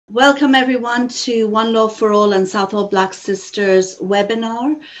Welcome everyone to One Law for All and Southall Black Sisters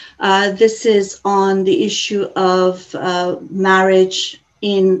webinar. This is on the issue of marriage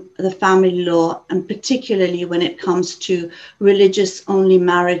in the family law, and particularly when it comes to religious-only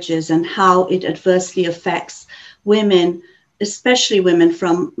marriages and how it adversely affects women, especially women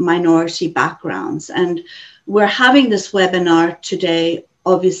from minority backgrounds. And we're having this webinar today,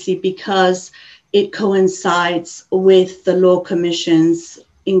 obviously, because it coincides with the Law Commission's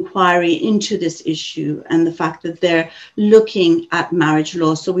inquiry into this issue and the fact that they're looking at marriage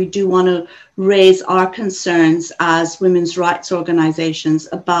law. So we do want to raise our concerns as women's rights organizations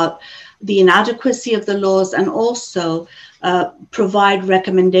about the inadequacy of the laws, and also provide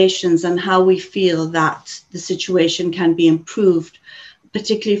recommendations on how we feel that the situation can be improved,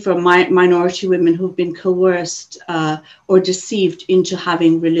 particularly for minority women who've been coerced or deceived into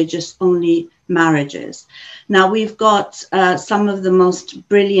having religious-only marriages. Now, we've got some of the most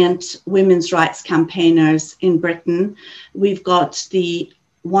brilliant women's rights campaigners in Britain. We've got the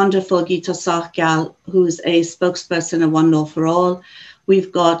wonderful Gita Sahgal, who's a spokesperson of One Law for All.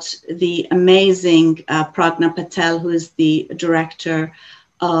 We've got the amazing Pragna Patel, who is the director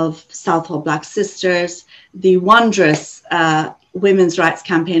of Southall Black Sisters, the wondrous women's rights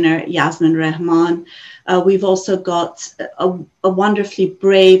campaigner Yasmin, Rehman. We've also got a wonderfully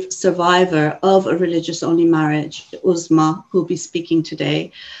brave survivor of a religious-only marriage, Uzraa, who'll be speaking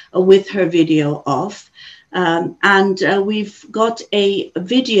today with her video off. We've got a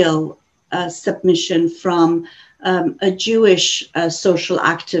video submission from a Jewish social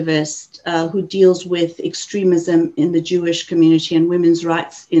activist who deals with extremism in the Jewish community and women's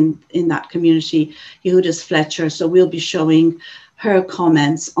rights in that community, Yehudis Fletcher. So we'll be showing her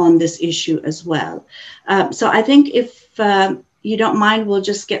comments on this issue as well. So I think if you don't mind, we'll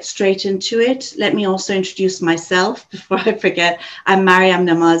just get straight into it. Let me also introduce myself before I forget. I'm Maryam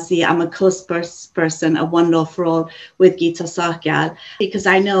Namazie. I'm a co-spokesperson of One Law for All with Gita Sahgal, because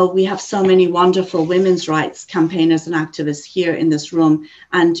I know we have so many wonderful women's rights campaigners and activists here in this room.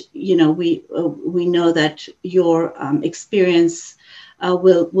 And, you know, we know that your experience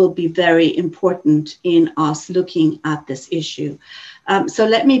will be very important in us looking at this issue. So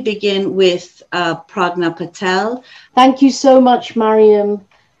let me begin with Pragna Patel. Thank you so much, Maryam,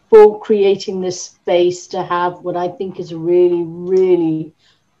 for creating this space to have what I think is a really, really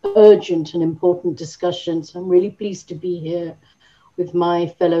urgent and important discussion. So I'm really pleased to be here with my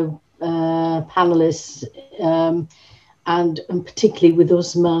fellow panelists and particularly with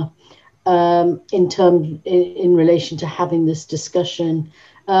Uzraa in relation to having this discussion.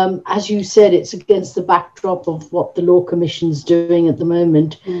 As you said, it's against the backdrop of what the Law Commission's doing at the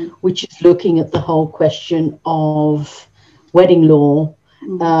moment, which is looking at the whole question of wedding law.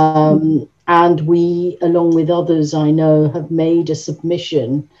 And we, along with others I know, have made a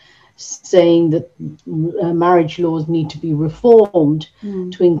submission saying that marriage laws need to be reformed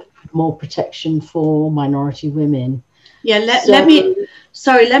to include more protection for minority women. Yeah, let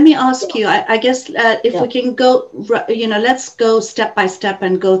me ask you, I guess if we can go, let's go step by step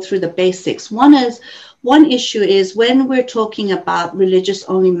and go through the basics. One issue is when we're talking about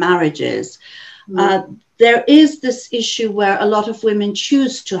religious-only marriages, there is this issue where a lot of women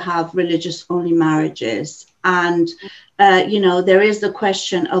choose to have religious-only marriages. And, there is the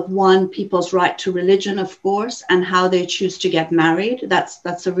question of people's right to religion, of course, and how they choose to get married.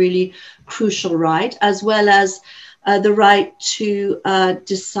 That's a really crucial right, as well as the right to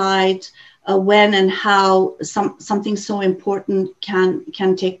decide when and how something so important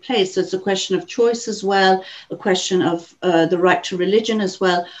can take place. So it's a question of choice as well, a question of the right to religion as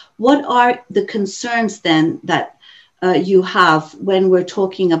well. What are the concerns then that you have when we're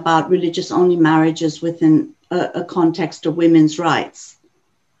talking about religious-only marriages within a context of women's rights?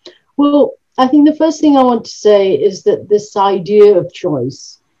 Well, I think the first thing I want to say is that this idea of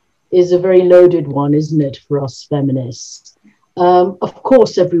choice is a very loaded one, isn't it, for us feminists? Of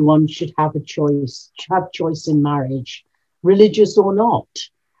course, everyone should have a choice, in marriage, religious or not.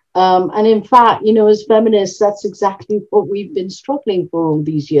 And in fact, as feminists, that's exactly what we've been struggling for all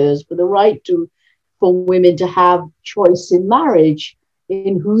these years, for the right for women to have choice in marriage,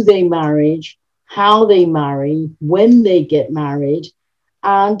 in who they marry, how they marry, when they get married.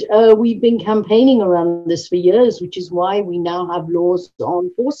 And we've been campaigning around this for years, which is why we now have laws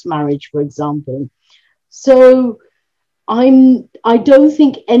on forced marriage, for example. So I don't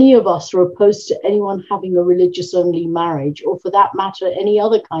think any of us are opposed to anyone having a religious-only marriage, or for that matter, any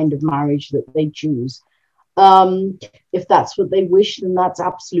other kind of marriage that they choose. If that's what they wish, then that's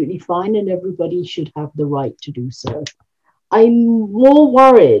absolutely fine, and everybody should have the right to do so. I'm more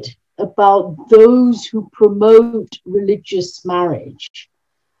worried about those who promote religious marriage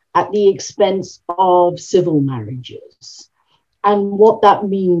at the expense of civil marriages, and what that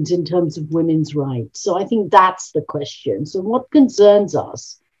means in terms of women's rights. So I think that's the question. So what concerns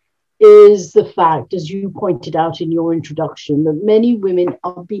us is the fact, as you pointed out in your introduction, that many women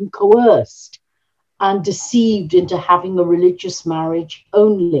are being coerced and deceived into having a religious marriage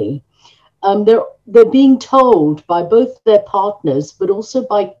only. They're being told by both their partners, but also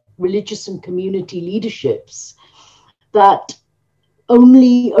by religious and community leaderships, that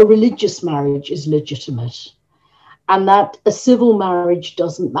only a religious marriage is legitimate and that a civil marriage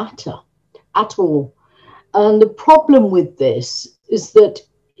doesn't matter at all. And the problem with this is that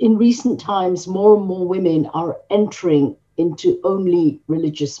in recent times, more and more women are entering into only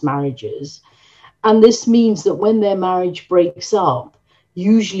religious marriages. And this means that when their marriage breaks up,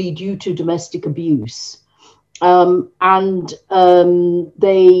 usually due to domestic abuse, they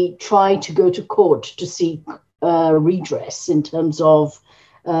try to go to court to seek redress in terms of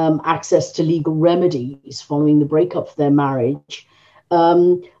access to legal remedies following the breakup of their marriage.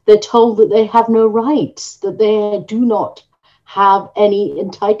 They're told that they have no rights, that they do not have any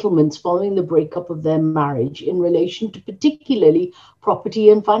entitlements following the breakup of their marriage in relation to particularly property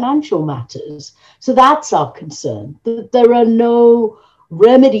and financial matters. So that's our concern, that there are no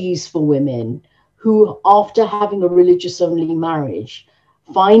remedies for women who, after having a religious-only marriage,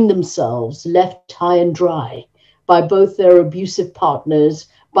 find themselves left high and dry by both their abusive partners,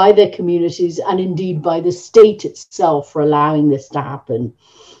 by their communities, and indeed by the state itself for allowing this to happen.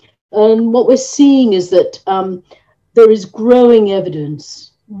 And what we're seeing is that there is growing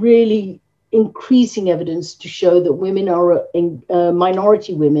evidence, really increasing evidence to show that women are,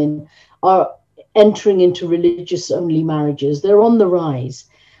 minority women are entering into religious-only marriages. They're on the rise.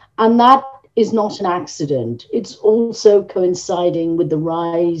 And that is not an accident. It's also coinciding with the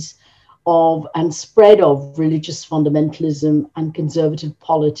rise of and spread of religious fundamentalism and conservative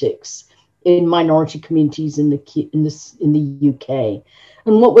politics in minority communities in the UK.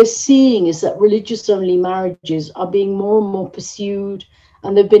 And what we're seeing is that religious-only marriages are being more and more pursued,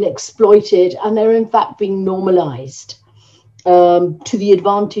 and they've been exploited, and they're in fact being normalized to the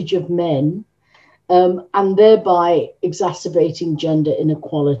advantage of men, and thereby exacerbating gender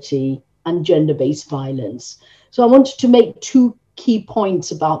inequality and gender-based violence. So I wanted to make two key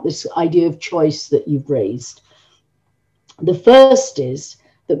points about this idea of choice that you've raised. The first is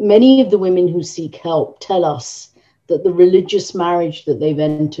that many of the women who seek help tell us that the religious marriage that they've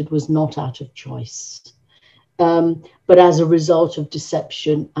entered was not out of choice, but as a result of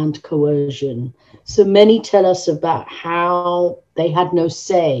deception and coercion. So many tell us about how they had no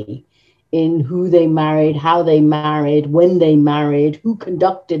say in who they married, how they married, when they married, who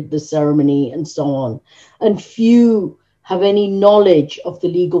conducted the ceremony, and so on. And few have any knowledge of the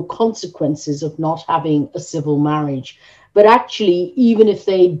legal consequences of not having a civil marriage. But actually, even if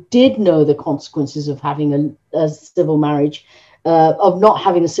they did know the consequences of having a civil marriage, of not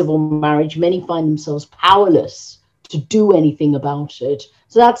having a civil marriage, many find themselves powerless to do anything about it.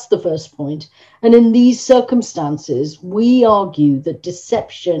 So that's the first point. And in these circumstances, we argue that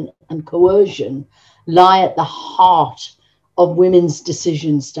deception and coercion lie at the heart of women's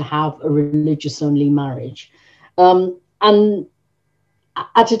decisions to have a religious-only marriage. And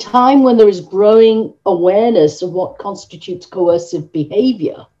at a time when there is growing awareness of what constitutes coercive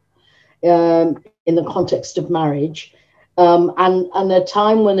behavior in the context of marriage, and a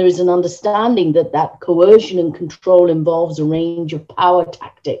time when there is an understanding that that coercion and control involves a range of power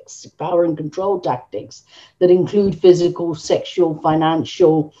and control tactics that include physical, sexual,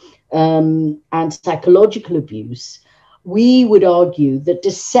 financial, and psychological abuse, we would argue that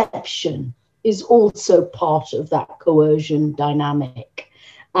deception is also part of that coercion dynamic.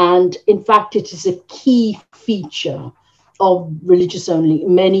 And in fact, it is a key feature of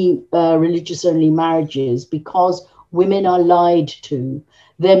many religious-only marriages, because women are lied to,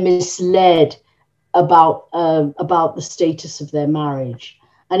 they're misled about the status of their marriage.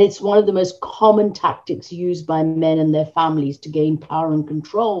 And it's one of the most common tactics used by men and their families to gain power and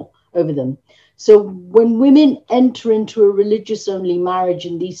control over them. So when women enter into a religious-only marriage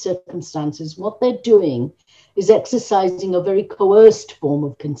in these circumstances, what they're doing is exercising a very coerced form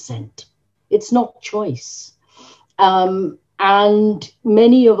of consent. It's not choice. And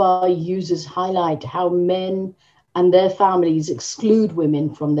many of our users highlight how men and their families exclude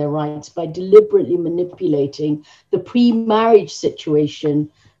women from their rights by deliberately manipulating the pre-marriage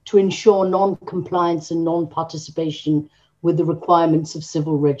situation to ensure non-compliance and non-participation with the requirements of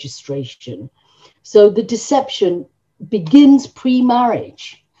civil registration. So the deception begins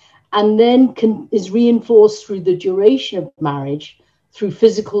pre-marriage and then is reinforced through the duration of marriage through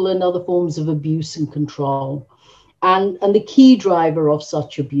physical and other forms of abuse and control. And the key driver of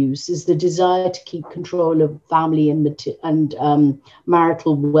such abuse is the desire to keep control of family and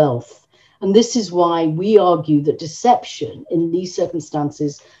marital wealth. And this is why we argue that deception in these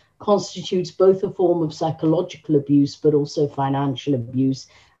circumstances constitutes both a form of psychological abuse, but also financial abuse,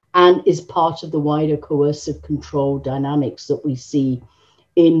 and is part of the wider coercive control dynamics that we see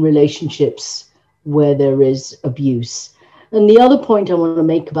in relationships where there is abuse. And the other point I want to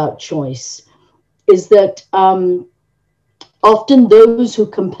make about choice is that often those who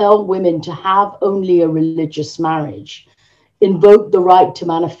compel women to have only a religious marriage invoke the right to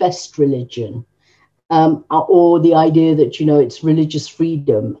manifest religion, or the idea that, you know, it's religious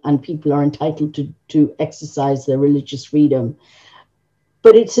freedom and people are entitled to exercise their religious freedom.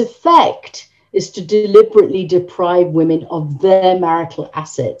 But its effect is to deliberately deprive women of their marital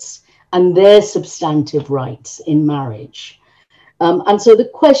assets and their substantive rights in marriage. And so the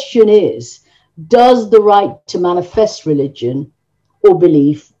question is, does the right to manifest religion or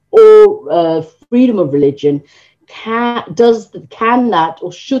belief or freedom of religion, can that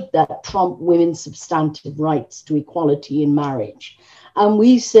or should that trump women's substantive rights to equality in marriage? And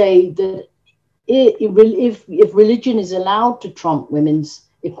we say that if religion is allowed to trump women's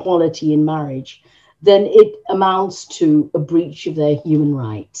equality in marriage, then it amounts to a breach of their human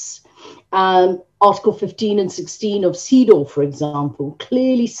rights. Article 15 and 16 of CEDAW, for example,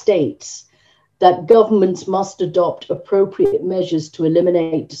 clearly states that governments must adopt appropriate measures to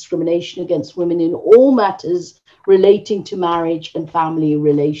eliminate discrimination against women in all matters relating to marriage and family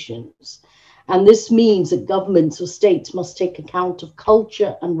relations. And this means that governments or states must take account of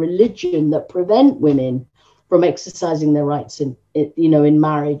culture and religion that prevent women from exercising their rights in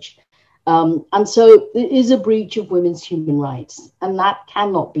marriage. And so it is a breach of women's human rights, and that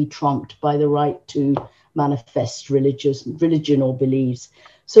cannot be trumped by the right to manifest religion or beliefs.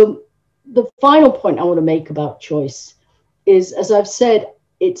 So the final point I want to make about choice is, as I've said,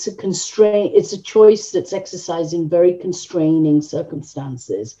 it's a choice that's exercised in very constraining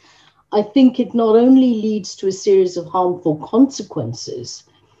circumstances. I think it not only leads to a series of harmful consequences,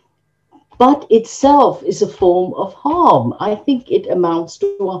 but itself is a form of harm. I think it amounts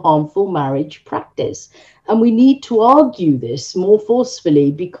to a harmful marriage practice. And we need to argue this more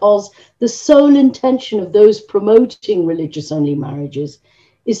forcefully, because the sole intention of those promoting religious-only marriages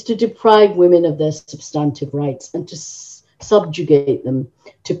is to deprive women of their substantive rights and to subjugate them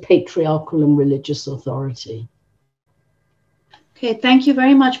to patriarchal and religious authority. Okay, thank you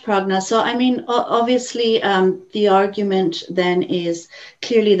very much, Pragna. So, I mean, obviously, the argument then is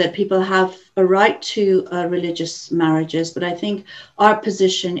clearly that people have a right to religious marriages, but I think our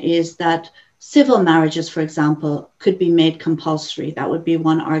position is that civil marriages, for example, could be made compulsory. That would be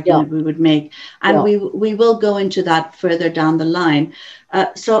one argument we would make. And we will go into that further down the line.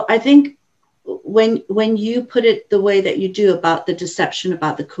 So I think when you put it the way that you do about the deception,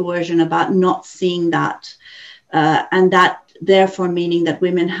 about the coercion, about not seeing that, and that therefore meaning that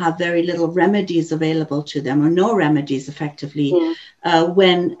women have very little remedies available to them, or no remedies effectively,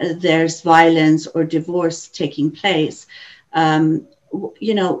 when there's violence or divorce taking place.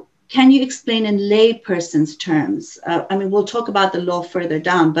 You know, can you explain in layperson's terms? I mean, we'll talk about the law further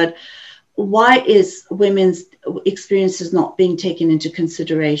down, but why is women's experiences not being taken into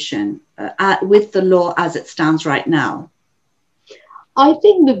consideration with the law as it stands right now? I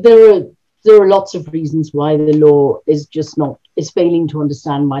think that there are lots of reasons why the law is failing to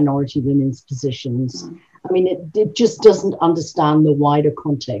understand minority women's positions. I mean, it just doesn't understand the wider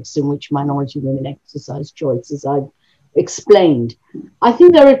context in which minority women exercise choice, as I've explained. I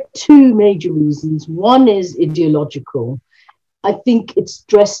think there are two major reasons. One is ideological. I think it's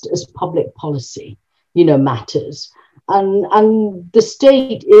dressed as public policy, matters. And the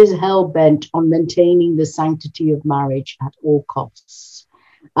state is hell-bent on maintaining the sanctity of marriage at all costs.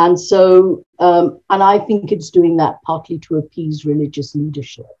 And so, and I think it's doing that partly to appease religious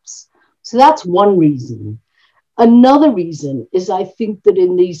leaderships. So that's one reason. Another reason is I think that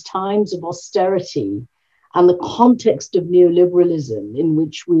in these times of austerity and the context of neoliberalism in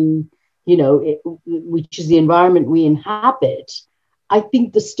which we, which is the environment we inhabit, I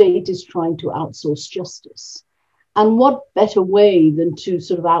think the state is trying to outsource justice. And what better way than to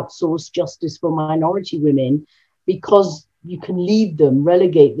sort of outsource justice for minority women, because you can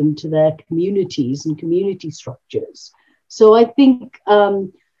relegate them to their communities and community structures. So I think,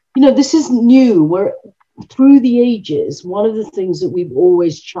 this is new. We're through the ages. One of the things that we've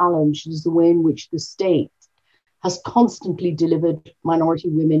always challenged is the way in which the state has constantly delivered minority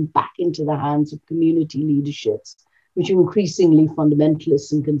women back into the hands of community leaderships, which are increasingly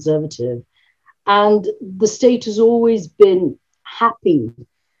fundamentalist and conservative. And the state has always been happy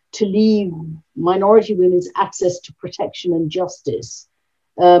to leave minority women's access to protection and justice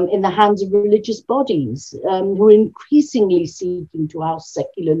in the hands of religious bodies who are increasingly seeking to oust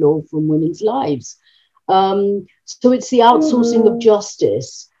secular law from women's lives. So it's the outsourcing of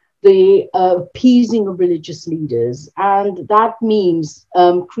justice, the appeasing of religious leaders, and that means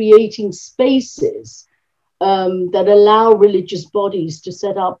creating spaces that allow religious bodies to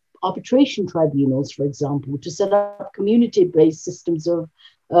set up arbitration tribunals, for example, to set up community-based systems of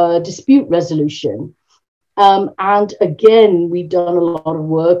dispute resolution. And again, we've done a lot of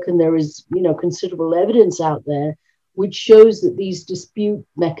work, and there is, considerable evidence out there which shows that these dispute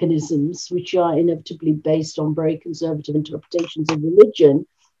mechanisms, which are inevitably based on very conservative interpretations of religion,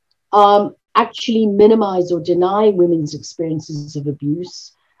 actually minimize or deny women's experiences of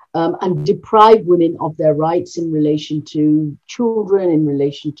abuse and deprive women of their rights in relation to children, in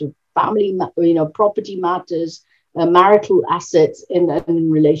relation to family, property matters, marital assets, in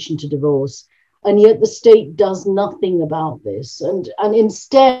relation to divorce. And yet the state does nothing about this. And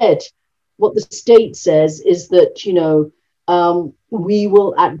instead, what the state says is that, we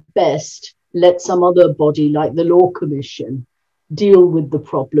will at best let some other body like the Law Commission deal with the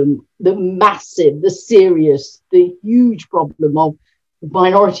problem, the massive, the serious, the huge problem of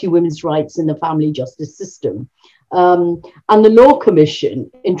minority women's rights in the family justice system. And the Law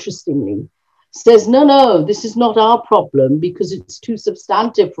Commission, interestingly, says, no, this is not our problem because it's too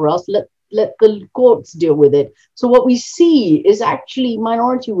substantive for us. Let the courts deal with it. So what we see is actually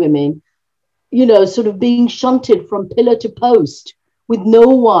minority women, sort of being shunted from pillar to post with no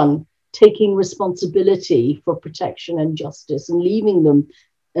one taking responsibility for protection and justice and leaving them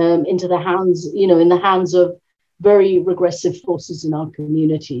into the hands, in the hands of very regressive forces in our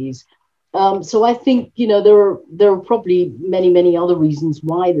communities. So I think, there are probably many, many other reasons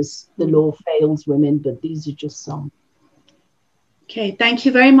why the law fails women, but these are just some. Okay, thank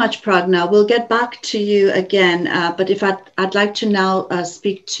you very much, Pragna. We'll get back to you again, but if I'd like to now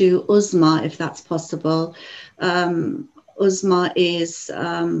speak to Uzraa, if that's possible. Uzraa is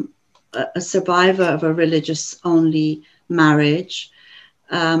a survivor of a religious-only marriage,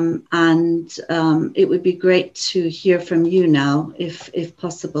 and it would be great to hear from you now, if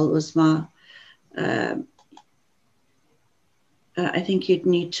possible, Uzraa. I think you'd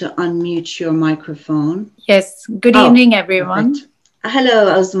need to unmute your microphone. Yes, good evening, everyone. Perfect.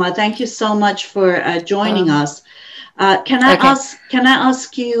 Hello, Uzraa. Thank you so much for joining us. Can I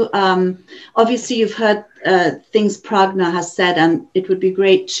ask you, obviously you've heard things Pragna has said, and it would be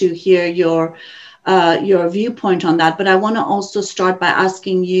great to hear your viewpoint on that. But I want to also start by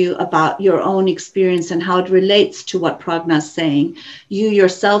asking you about your own experience and how it relates to what Pragna is saying. You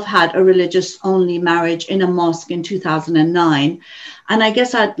yourself had a religious-only marriage in a mosque in 2009. And I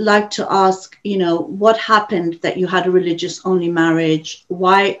guess I'd like to ask, what happened that you had a religious-only marriage?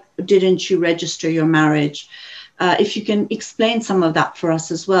 Why didn't you register your marriage? If you can explain some of that for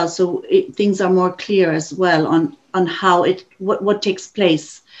us as well, so things are more clear as well on how what takes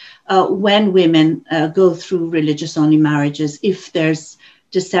place when women go through religious-only marriages, if there's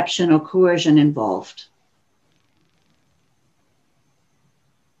deception or coercion involved.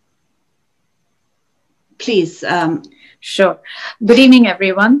 Please. Sure. Good evening,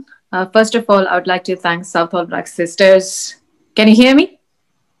 everyone. First of all, I would like to thank Southall Black Sisters. Can you hear me?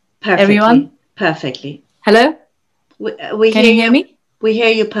 Perfectly. Everyone? Perfectly. Hello? Can you hear me? We hear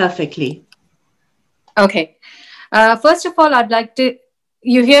you perfectly. Okay. First of all, I'd like to...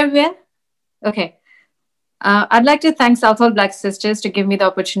 You hear me? Okay. I'd like to thank Southall Black Sisters to give me the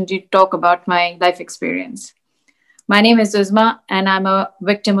opportunity to talk about my life experience. My name is Uzraa, and I'm a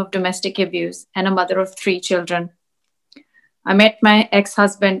victim of domestic abuse and a mother of 3 children. I met my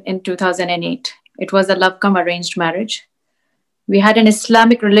ex-husband in 2008. It was a love-cum arranged marriage. We had an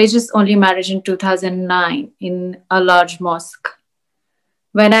Islamic religious-only marriage in 2009 in a large mosque.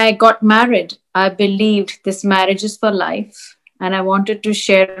 When I got married, I believed this marriage is for life, and I wanted to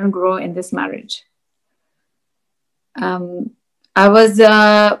share and grow in this marriage. I was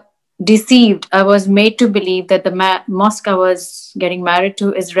deceived. I was made to believe that the mosque I was getting married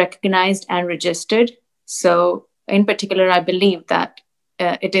to is recognized and registered. So in particular, I believe that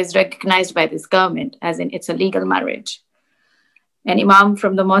it is recognized by this government, as in it's a legal marriage. An imam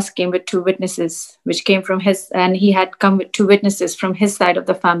from the mosque came with 2 witnesses, and he had come with 2 witnesses from his side of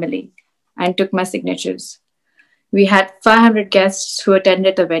the family and took my signatures. We had 500 guests who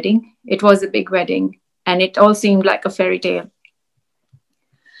attended the wedding. It was a big wedding, and it all seemed like a fairy tale.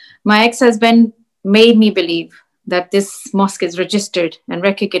 My ex-husband made me believe that this mosque is registered and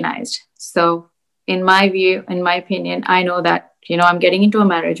recognized. So in my view, in my opinion, I know that, I'm getting into a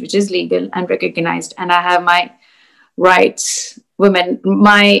marriage which is legal and recognized, and I have my rights women,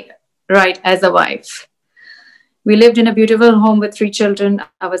 my right as a wife. We lived in a beautiful home with 3 children.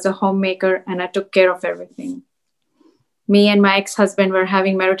 I was a homemaker and I took care of everything. Me and my ex-husband were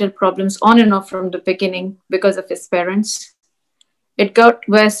having marital problems on and off from the beginning because of his parents. It got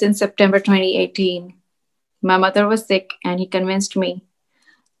worse in September 2018. My mother was sick and he convinced me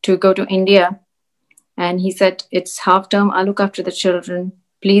to go to India. And he said, it's half term, I'll look after the children.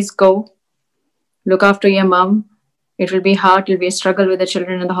 Please go, look after your mom. It will be hard, it'll be a struggle with the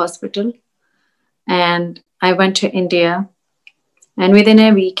children in the hospital. And I went to India. And within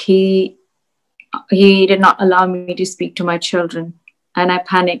a week, he did not allow me to speak to my children. And I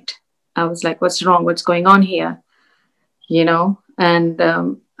panicked. I was like, what's wrong? What's going on here? You know, and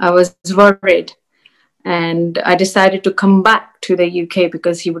I was worried. And I decided to come back to the UK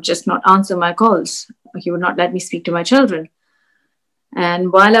because he would just not answer my calls. He would not let me speak to my children.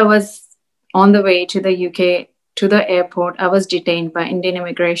 And while I was on the way to the UK, to the airport, I was detained by Indian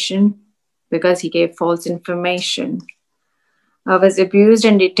immigration because he gave false information. I was abused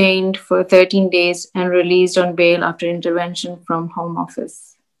and detained for 13 days and released on bail after intervention from Home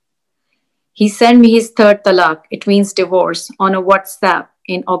Office. He sent me his third talaq, it means divorce, on a WhatsApp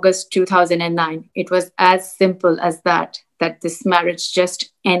in August 2009. It was as simple as that this marriage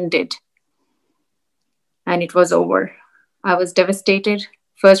just ended. And it was over. I was devastated,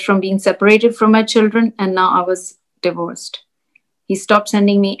 first from being separated from my children, and now I was divorced. He stopped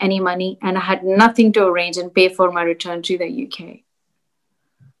sending me any money, and I had nothing to arrange and pay for my return to the UK.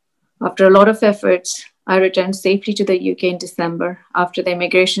 After a lot of efforts, I returned safely to the UK in December after the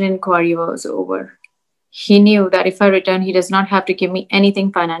immigration inquiry was over. He knew that if I return, he does not have to give me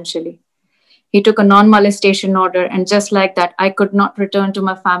anything financially. He took a non-molestation order, and just like that, I could not return to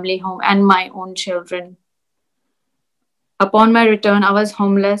my family home and my own children. Upon my return, I was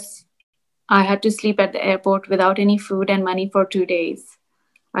homeless. I had to sleep at the airport without any food and money for 2 days.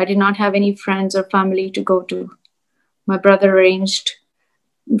 I did not have any friends or family to go to. My brother arranged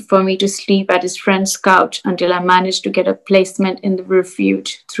for me to sleep at his friend's couch until I managed to get a placement in the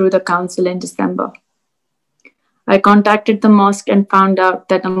refuge through the council in December. I contacted the mosque and found out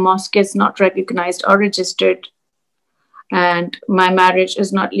that the mosque is not recognized or registered, and my marriage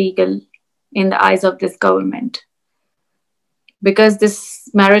is not legal in the eyes of this government. Because this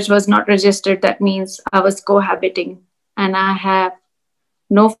marriage was not registered, that means I was cohabiting, and I have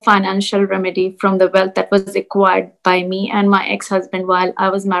no financial remedy from the wealth that was acquired by me and my ex-husband while I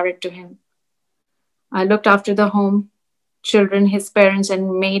was married to him. I looked after the home, children, his parents,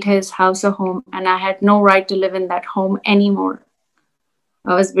 and made his house a home, and I had no right to live in that home anymore.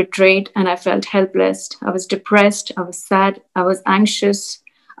 I was betrayed and I felt helpless. I was depressed, I was sad, I was anxious.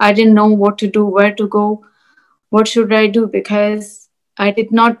 I didn't know what to do, where to go, what should I do, because I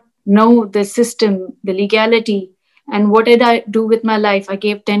did not know the system, the legality. And what did I do with my life? I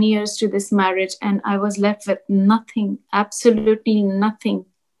gave 10 years to this marriage and I was left with nothing, absolutely nothing.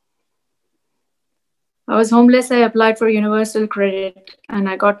 I was homeless. I applied for universal credit and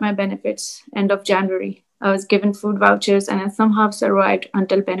I got my benefits end of January. I was given food vouchers and I somehow survived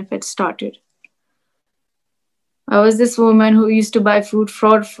until benefits started. I was this woman who used to buy food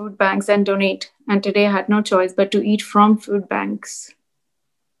from food banks and donate. And today I had no choice but to eat from food banks.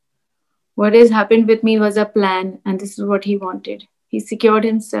 What has happened with me was a plan, and this is what he wanted. He secured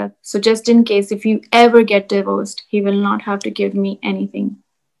himself. So just in case, if you ever get divorced, he will not have to give me anything.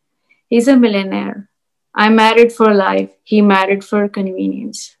 He's a millionaire. I married for life. He married for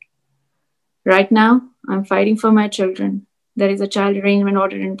convenience. Right now, I'm fighting for my children. There is a child arrangement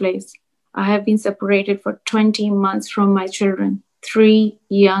order in place. I have been separated for 20 months from my children, 3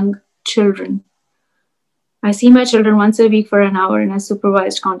 young children. I see my children once a week for an hour in a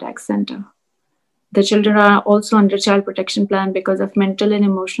supervised contact center. The children are also under child protection plan because of mental and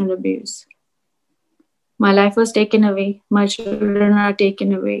emotional abuse. My life was taken away. My children are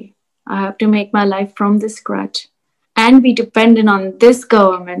taken away. I have to make my life from the scratch and be dependent on this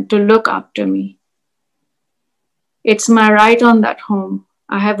government to look after me. It's my right on that home.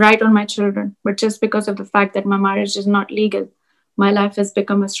 I have right on my children, but just because of the fact that my marriage is not legal, my life has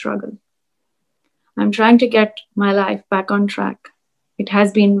become a struggle. I'm trying to get my life back on track. It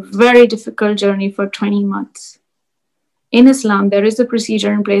has been a very difficult journey for 20 months. In Islam, there is a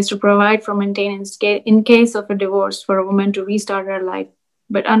procedure in place to provide for maintenance in case of a divorce for a woman to restart her life.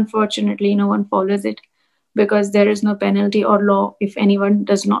 But unfortunately, no one follows it because there is no penalty or law if anyone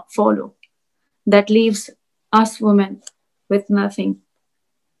does not follow. That leaves us women with nothing.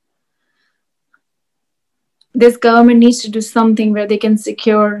 This government needs to do something where they can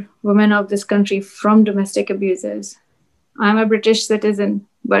secure women of this country from domestic abusers. I'm a British citizen,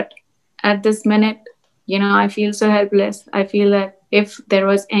 but at this minute, I feel so helpless. I feel that if there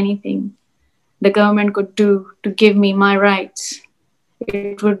was anything the government could do to give me my rights,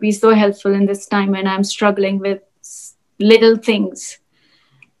 it would be so helpful in this time when I'm struggling with little things.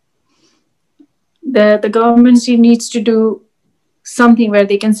 The government needs to do something where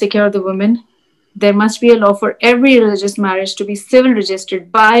they can secure the women. There must be a law for every religious marriage to be civil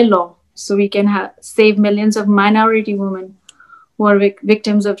registered by law, so we can save millions of minority women who are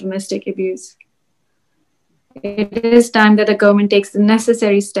victims of domestic abuse. It is time that the government takes the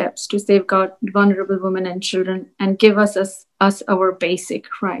necessary steps to safeguard vulnerable women and children and give us our basic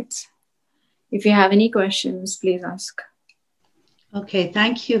rights. If you have any questions, please ask. Okay,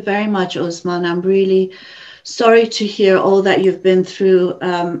 thank you very much, Osman. I'm really sorry to hear all that you've been through,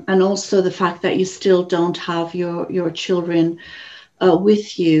 and also the fact that you still don't have your children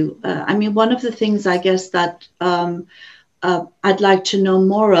with you. I mean, one of the things I guess that I'd like to know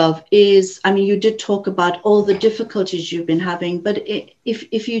more of is, I mean, you did talk about all the difficulties you've been having, but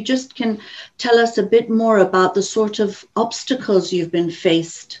if you just can tell us a bit more about the sort of obstacles you've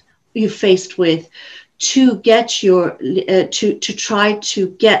faced with to get to try to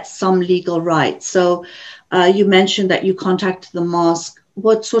get some legal rights. So you mentioned that you contacted the mosque.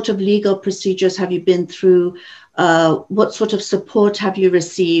 What sort of legal procedures have you been through? What sort of support have you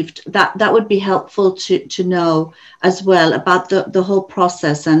received? That would be helpful to know as well about the whole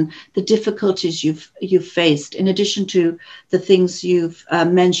process and the difficulties you've faced, in addition to the things you've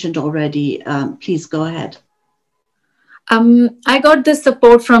mentioned already. Please go ahead. I got the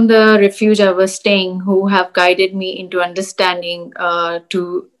support from the refuge I was staying, who have guided me into understanding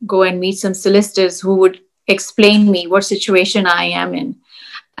to go and meet some solicitors who would explain me what situation I am in.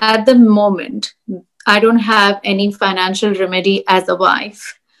 At the moment, I don't have any financial remedy as a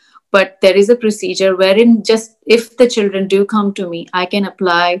wife, but there is a procedure wherein just if the children do come to me, I can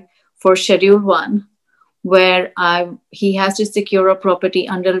apply for Schedule 1, where he has to secure a property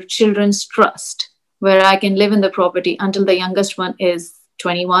under children's trust, where I can live in the property until the youngest one is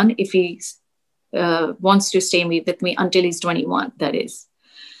 21, if he wants to stay with me until he's 21, that is.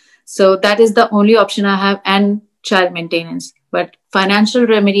 So that is the only option I have, and child maintenance. But financial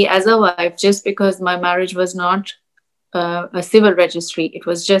remedy as a wife, just because my marriage was not a civil registry, it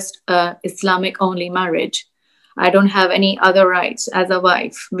was just a Islamic only marriage. I don't have any other rights as a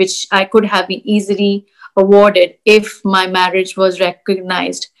wife, which I could have been easily awarded if my marriage was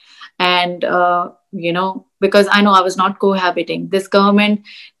recognized. And, because I know I was not cohabiting. This government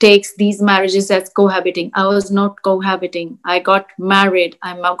takes these marriages as cohabiting. I was not cohabiting. I got married.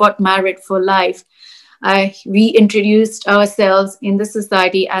 I got married for life. We introduced ourselves in the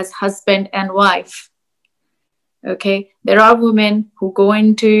society as husband and wife. Okay, there are women who go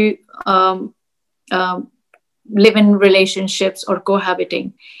into live-in relationships or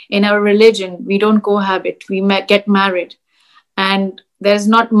cohabiting. In our religion, we don't cohabit. We get married, and there's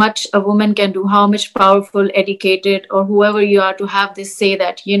not much a woman can do. How much powerful, educated, or whoever you are to have this say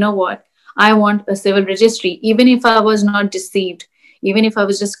that, you know what, I want a civil registry, even if I was not deceived, even if I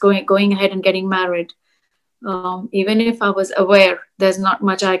was just going ahead and getting married. Even if I was aware, there's not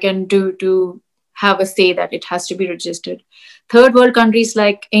much I can do to have a say that it has to be registered. Third world countries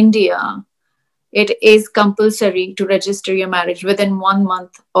like India, it is compulsory to register your marriage within 1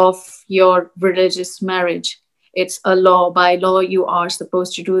 month of your religious marriage. It's a law. By law, you are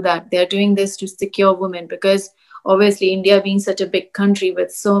supposed to do that. They're doing this to secure women because obviously India being such a big country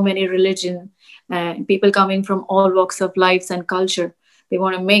with so many religions, people coming from all walks of lives and culture, they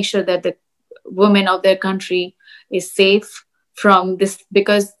want to make sure that the women of their country is safe from this,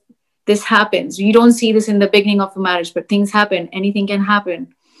 because this happens. You don't see this in the beginning of a marriage, but things happen. Anything can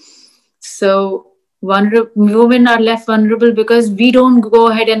happen. So women are left vulnerable because we don't go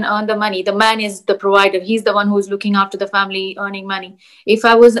ahead and earn the money. The man is the provider. He's the one who's looking after the family, earning money. If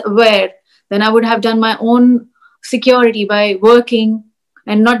I was aware, then I would have done my own security by working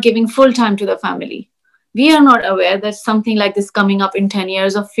and not giving full time to the family. We are not aware that something like this coming up in 10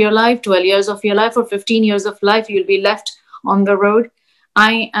 years of your life, 12 years of your life, or 15 years of life, you'll be left on the road.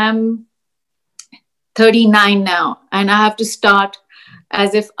 I am 39 now, and I have to start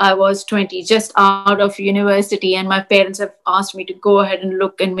as if I was 20, just out of university, and my parents have asked me to go ahead and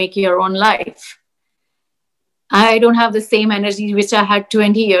look and make your own life. I don't have the same energy which I had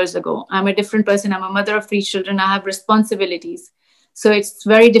 20 years ago. I'm a different person. I'm a mother of 3 children. I have responsibilities. So it's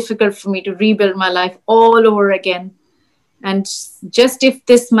very difficult for me to rebuild my life all over again. And just if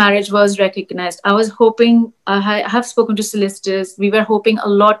this marriage was recognized, I was hoping, I have spoken to solicitors. We were hoping a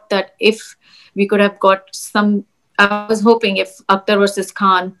lot that if we could have got some, I was hoping if Akhtar versus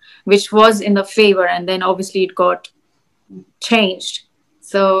Khan, which was in the favor, and then obviously it got changed.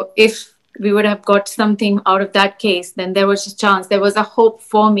 So if we would have got something out of that case, then there was a chance, there was a hope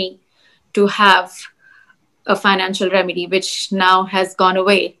for me to have a financial remedy, which now has gone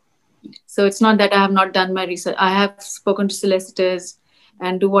away. So it's not that I have not done my research. I have spoken to solicitors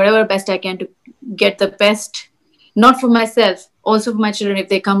and do whatever best I can to get the best, not for myself, also for my children if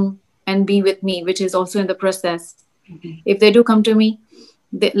they come and be with me, which is also in the process. If they do come to me,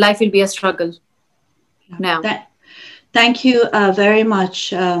 life will be a struggle now. Thank you very much,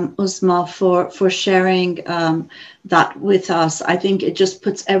 Uzmaa, for sharing that with us. I think it just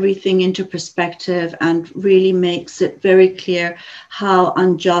puts everything into perspective and really makes it very clear how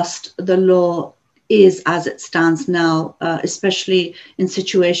unjust the law is as it stands now, especially in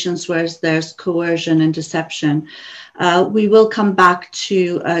situations where there's coercion and deception. We will come back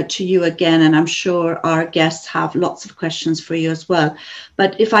to you again, and I'm sure our guests have lots of questions for you as well.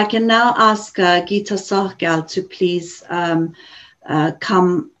 But if I can now ask Gita Sahgal to please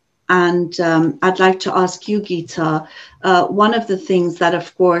come, and I'd like to ask you, Gita, one of the things that,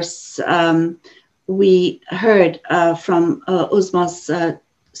 of course, we heard from Uzmaa's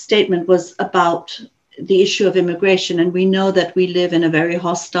statement was about the issue of immigration, and we know that we live in a very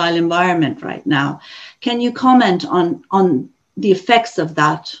hostile environment right now. Can you comment on the effects of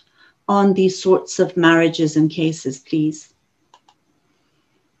that on these sorts of marriages and cases, please?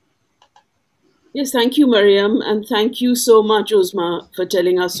 Yes, thank you, Maryam, and thank you so much, Uzmaa, for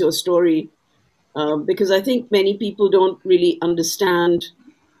telling us your story, because I think many people don't really understand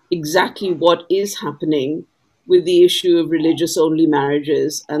exactly what is happening with the issue of religious-only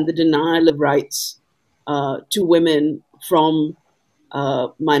marriages and the denial of rights to women from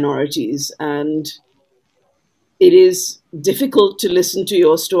minorities. And it is difficult to listen to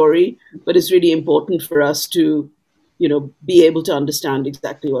your story, but it's really important for us to, be able to understand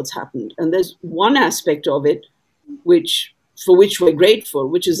exactly what's happened. And there's one aspect of it for which we're grateful,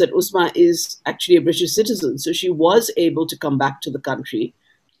 which is that Uzmaa is actually a British citizen. So she was able to come back to the country,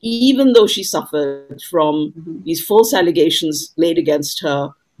 even though she suffered from these false allegations laid against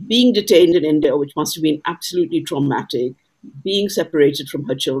her, being detained in India, which must have been absolutely traumatic, being separated from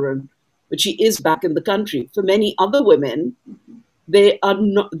her children. But she is back in the country. For many other women, they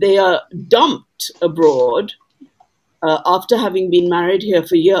are dumped abroad after having been married here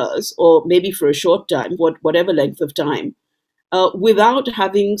for years, or maybe for a short time, whatever length of time, without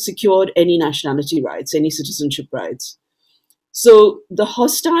having secured any nationality rights, any citizenship rights. So the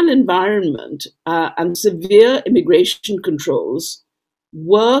hostile environment and severe immigration controls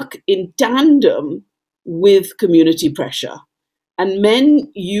work in tandem with community pressure. And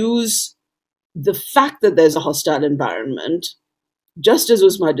men use the fact that there's a hostile environment, just as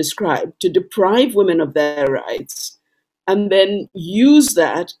Uzmaa described, to deprive women of their rights, and then use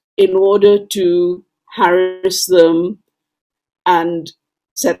that in order to harass them and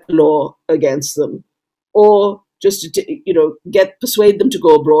set law against them, or just to persuade them to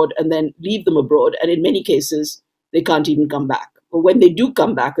go abroad and then leave them abroad. And in many cases, they can't even come back. But when they do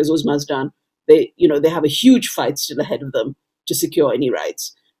come back, as Uzmaa's done, they have a huge fight still ahead of them to secure any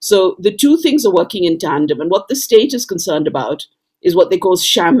rights. So the two things are working in tandem. And what the state is concerned about is what they call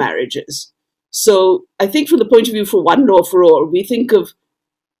sham marriages. So I think from the point of view for one law for all, we think of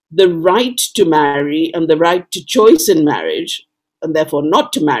the right to marry and the right to choice in marriage, and therefore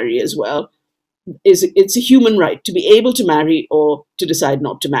not to marry as well, it's a human right to be able to marry or to decide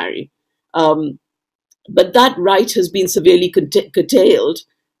not to marry. But that right has been severely curtailed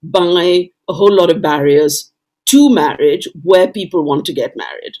by a whole lot of barriers to marriage where people want to get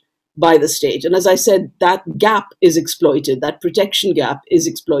married by the state. And as I said, that gap is exploited, that protection gap is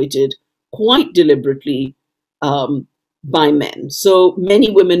exploited quite deliberately by men. So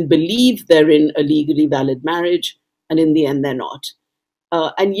many women believe they're in a legally valid marriage, and in the end, they're not.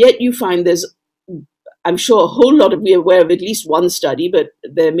 And yet you find there's, I'm sure, a whole lot of, we're aware of at least one study, but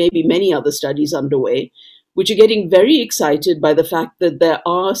there may be many other studies underway, which are getting very excited by the fact that there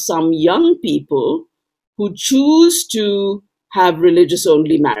are some young people who choose to have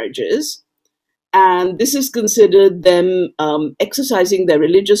religious-only marriages. And this is considered them exercising their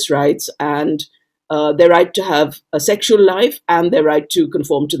religious rights and their right to have a sexual life and their right to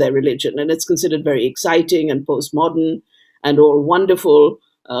conform to their religion. And it's considered very exciting and postmodern and all wonderful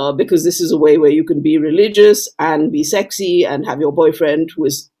because this is a way where you can be religious and be sexy and have your boyfriend who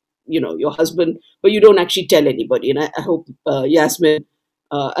is, your husband, but you don't actually tell anybody. And I hope Yasmin,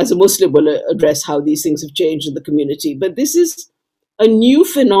 as a Muslim, will address how these things have changed in the community. But this is a new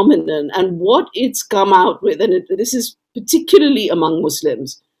phenomenon, and what it's come out with, and this is particularly among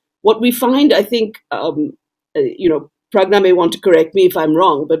Muslims, what we find, I think, Pragna may want to correct me if I'm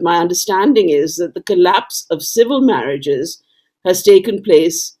wrong, but my understanding is that the collapse of civil marriages has taken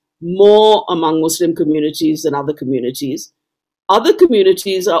place more among Muslim communities than other communities. Other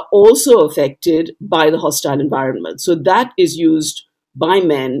communities are also affected by the hostile environment. So that is used by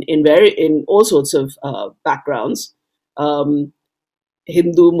men in all sorts of backgrounds,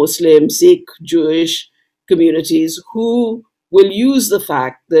 Hindu, Muslim, Sikh, Jewish communities, who will use the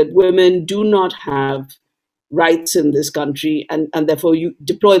fact that women do not have rights in this country, and therefore you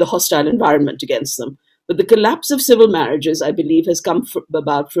deploy the hostile environment against them. But the collapse of civil marriages, I believe, has come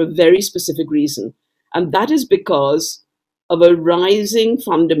about for a very specific reason. And that is because of a rising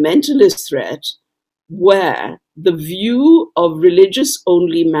fundamentalist threat where the view of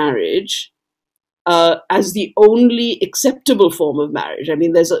religious-only marriage as the only acceptable form of marriage. I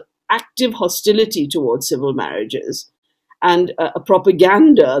mean, there's an active hostility towards civil marriages, and a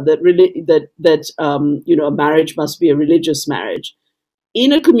propaganda that a marriage must be a religious marriage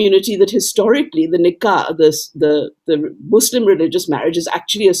in a community that historically the nikah, the Muslim religious marriage, is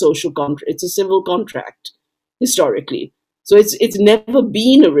actually a social contract. It's a civil contract historically. So it's never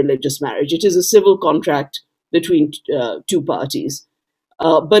been a religious marriage. It is a civil contract between two parties.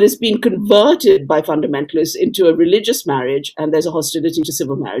 But it's been converted by fundamentalists into a religious marriage, and there's a hostility to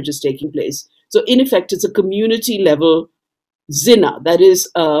civil marriages taking place. So in effect, it's a community level zina. That is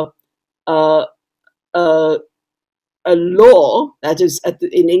a law that is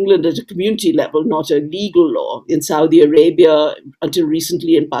in England at a community level, not a legal law. In Saudi Arabia, until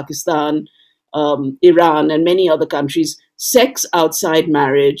recently in Pakistan, Iran, and many other countries, sex outside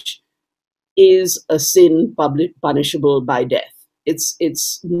marriage is a sin punishable by death.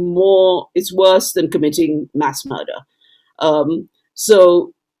 It's worse than committing mass murder.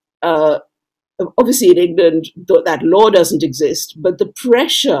 Obviously in England, that law doesn't exist, but the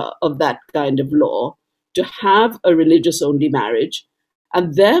pressure of that kind of law to have a religious-only marriage,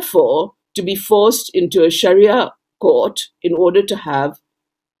 and therefore to be forced into a Sharia court in order to have,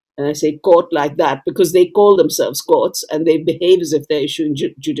 and I say court like that because they call themselves courts and they behave as if they're issuing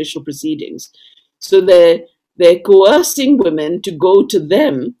judicial proceedings. So they're coercing women to go to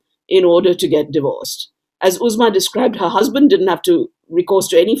them in order to get divorced. As Uzmaa described, her husband didn't have to recourse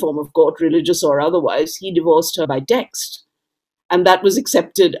to any form of court, religious or otherwise. He divorced her by text. And that was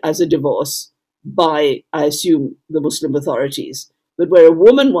accepted as a divorce by, I assume, the Muslim authorities. But where a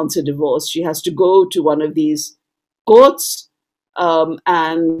woman wants a divorce, she has to go to one of these courts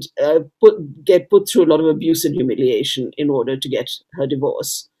and get put through a lot of abuse and humiliation in order to get her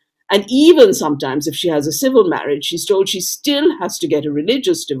divorce. And even sometimes if she has a civil marriage, she's told she still has to get a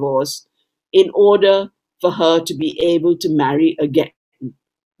religious divorce in order for her to be able to marry again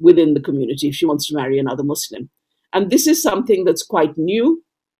within the community if she wants to marry another Muslim. And this is something that's quite new.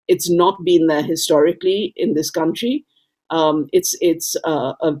 It's not been there historically in this country. It's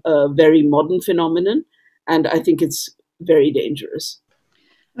a very modern phenomenon, and I think it's very dangerous.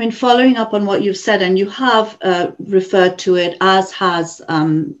 I mean, following up on what you've said, and you have referred to it, as has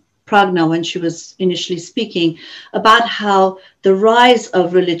Pragna when she was initially speaking, about how the rise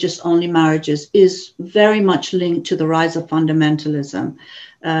of religious-only marriages is very much linked to the rise of fundamentalism.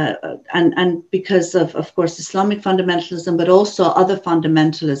 And because of course, Islamic fundamentalism, but also other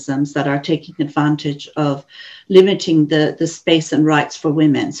fundamentalisms that are taking advantage of limiting the space and rights for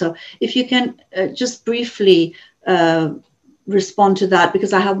women. So if you can just briefly respond to that,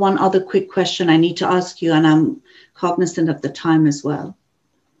 because I have one other quick question I need to ask you, and I'm cognizant of the time as well.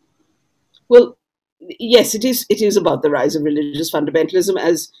 Well, yes, it is about the rise of religious fundamentalism.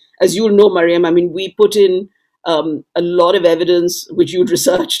 As you'll know, Maryam, I mean, we put in a lot of evidence, which you'd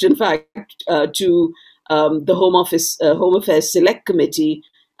researched, in fact, to the Home Affairs Select Committee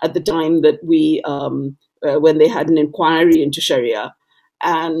at the time that when they had an inquiry into Sharia,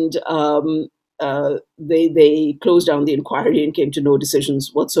 and they closed down the inquiry and came to no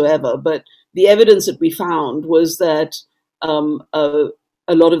decisions whatsoever. But the evidence that we found was that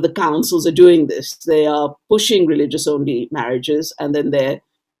a lot of the councils are doing this. They are pushing religious-only marriages, and then they're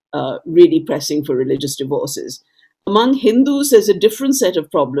really pressing for religious divorces. Among Hindus, there's a different set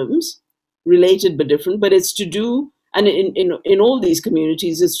of problems, related but different, but it's to do, and in all these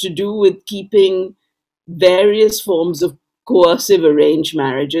communities, it's to do with keeping various forms of coercive arranged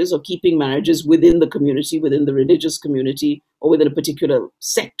marriages, or keeping marriages within the community, within the religious community, or within a particular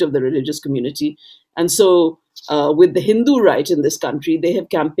sect of the religious community. And so with the Hindu right in this country, they have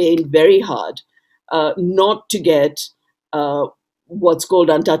campaigned very hard not to get what's called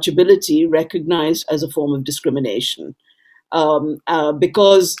untouchability recognized as a form of discrimination.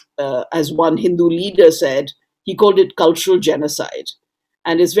 Because, as one Hindu leader said, he called it cultural genocide.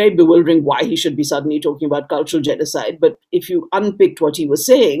 And it's very bewildering why he should be suddenly talking about cultural genocide. But if you unpicked what he was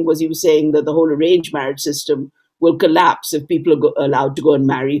saying that the whole arranged marriage system will collapse if people are allowed to go and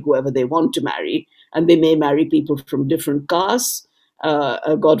marry whoever they want to marry. And they may marry people from different castes,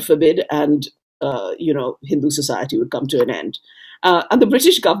 God forbid, and Hindu society would come to an end. And the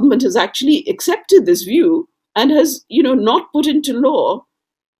British government has actually accepted this view and has, not put into law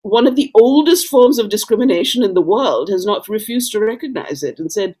one of the oldest forms of discrimination in the world, has not refused to recognize it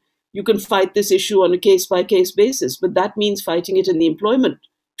and said, you can fight this issue on a case-by-case basis, but that means fighting it in the employment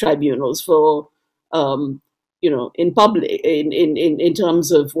tribunals for, in public, in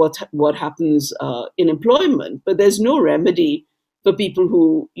terms of what happens in employment. But there's no remedy for people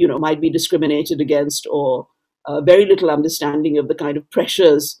who, might be discriminated against, or very little understanding of the kind of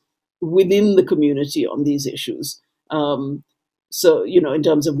pressures within the community on these issues. So, in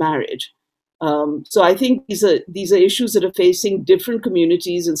terms of marriage. So I think these are issues that are facing different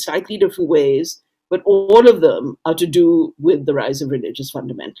communities in slightly different ways, but all of them are to do with the rise of religious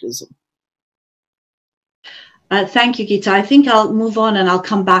fundamentalism. Thank you, Gita. I think I'll move on and I'll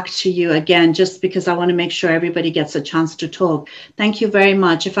come back to you again, just because I want to make sure everybody gets a chance to talk. Thank you very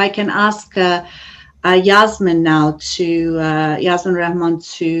much. If I can ask Yasmin now Yasmin Rehman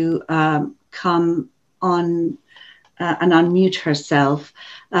to come on and unmute herself.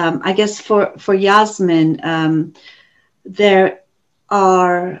 I guess for Yasmin, I'd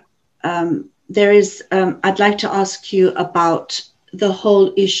like to ask you about the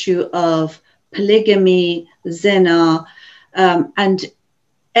whole issue of polygamy, zina, and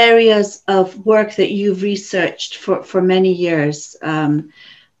areas of work that you've researched for many years.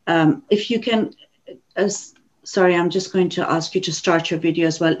 If you can, sorry, I'm just going to ask you to start your video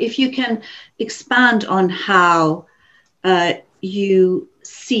as well. If you can expand on how you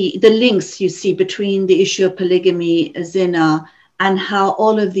see the links you see between the issue of polygamy, zina, and how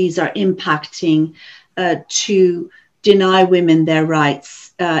all of these are impacting to deny women their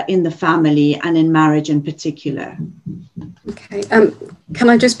rights in the family and in marriage in particular. Okay, can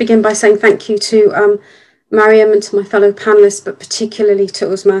I just begin by saying thank you to Maryam and to my fellow panelists, but particularly to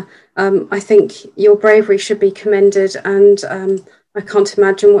Uzraa. I think your bravery should be commended, and I can't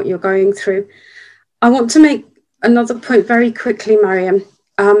imagine what you're going through. I want to make another point very quickly, Maryam.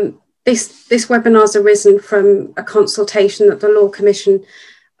 This webinar has arisen from a consultation that the Law Commission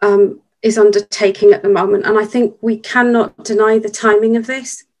is undertaking at the moment, and I think we cannot deny the timing of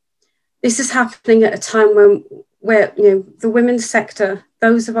this. This is happening at a time where the women's sector,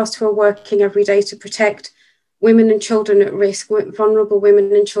 those of us who are working every day to protect women and children at risk, vulnerable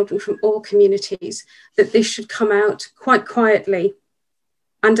women and children from all communities, that this should come out quite quietly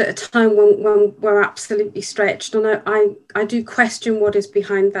and at a time when we're absolutely stretched. And I do question what is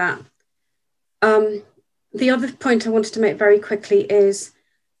behind that. The other point I wanted to make very quickly is,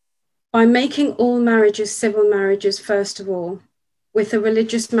 by making all marriages civil marriages, first of all, with a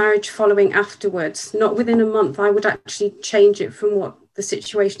religious marriage following afterwards, not within a month, I would actually change it from what the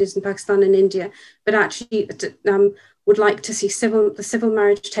situation is in Pakistan and India, but actually would like to see the civil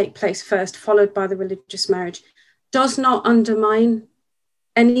marriage take place first, followed by the religious marriage, does not undermine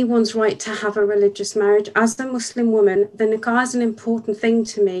anyone's right to have a religious marriage. As a Muslim woman, the nikah is an important thing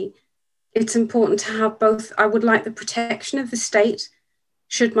to me. It's important to have both. I would like the protection of the state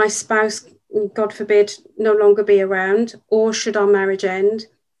should my spouse, God forbid, no longer be around, or should our marriage end.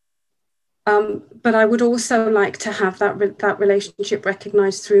 But I would also like to have that relationship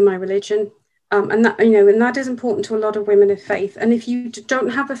recognized through my religion. And that is important to a lot of women of faith. And if you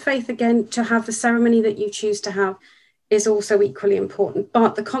don't have a faith, again, to have the ceremony that you choose to have is also equally important.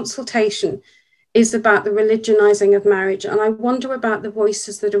 But the consultation is about the religionizing of marriage. And I wonder about the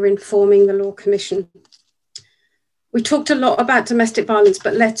voices that are informing the Law Commission. We talked a lot about domestic violence,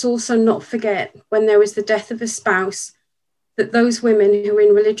 but let's also not forget, when there is the death of a spouse, that those women who are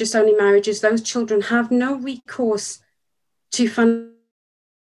in religious-only marriages, those children have no recourse to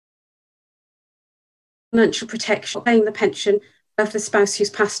financial protection, paying the pension of the spouse who's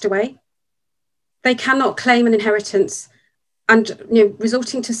passed away. They cannot claim an inheritance, and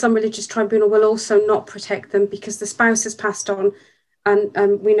resorting to some religious tribunal will also not protect them because the spouse has passed on,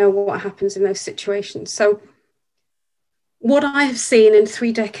 and we know what happens in those situations. So what I have seen in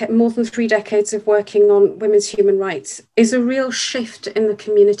more than 3 decades of working on women's human rights is a real shift in the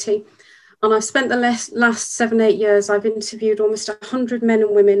community. And I've spent the last 7-8 years, I've interviewed almost 100 men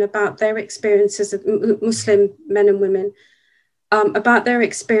and women about their experiences of Muslim men and women, about their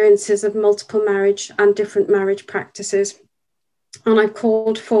experiences of multiple marriage and different marriage practices. And I've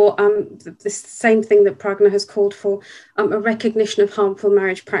called for the same thing that Pragna has called for, a recognition of harmful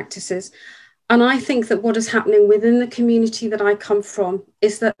marriage practices. And I think that what is happening within the community that I come from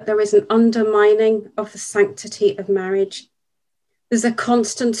is that there is an undermining of the sanctity of marriage. there's a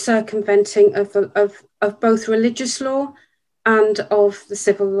constant circumventing of both religious law and of the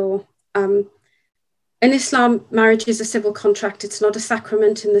civil law. In Islam, marriage is a civil contract. It's not a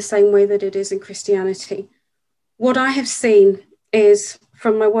sacrament in the same way that it is in Christianity. What I have seen is,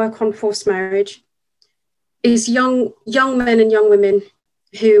 from my work on forced marriage, is young men and young women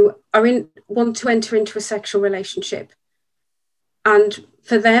who want to enter into a sexual relationship. And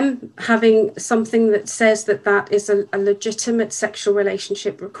for them, having something that says that that is a legitimate sexual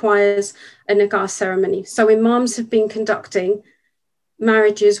relationship requires a nikah ceremony. So imams have been conducting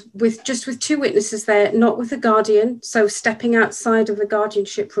marriages with two witnesses there, not with a guardian, so stepping outside of the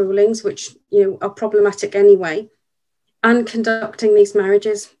guardianship rulings, which are problematic anyway, and conducting these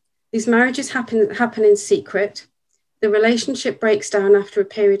marriages. These marriages happen in secret. The relationship breaks down after a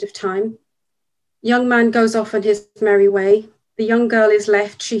period of time. Young man goes off on his merry way. The young girl is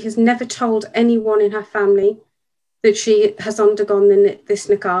left. She has never told anyone in her family that she has undergone this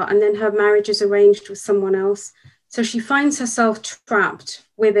nikah, and then her marriage is arranged with someone else. So she finds herself trapped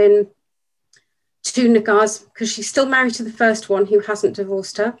within two nikahs because she's still married to the first one who hasn't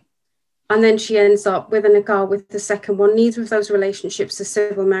divorced her. And then she ends up with a nikah with the second one. Neither of those relationships are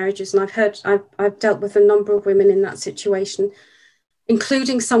civil marriages. And I've dealt with a number of women in that situation,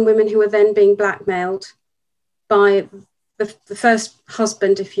 including some women who are then being blackmailed by the first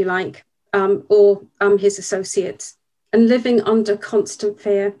husband, if you like, or his associates, and living under constant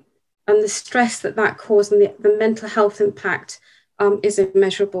fear. And the stress that caused and the mental health impact is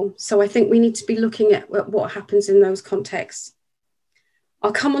immeasurable. So I think we need to be looking at what happens in those contexts.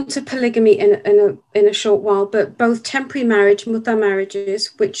 I'll come on to polygamy in a short while, but both temporary marriage, mutta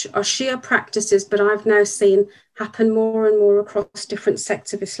marriages, which are Shia practices, but I've now seen happen more and more across different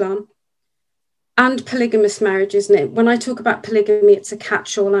sects of Islam, and polygamous marriages. And when I talk about polygamy, it's a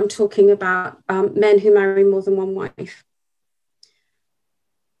catch-all. I'm talking about men who marry more than one wife.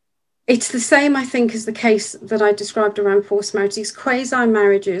 It's the same, I think, as the case that I described around forced marriage, these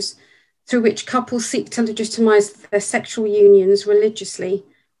quasi-marriages through which couples seek to legitimize their sexual unions religiously,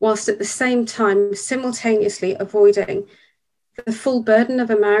 whilst at the same time simultaneously avoiding the full burden of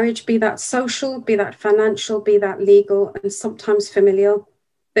a marriage, be that social, be that financial, be that legal, and sometimes familial,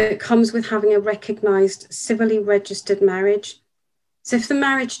 that comes with having a recognized civilly registered marriage. So if the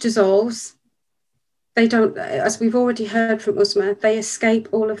marriage dissolves, they don't, as we've already heard from Uzraa, they escape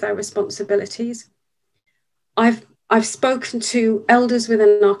all of their responsibilities. I've spoken to elders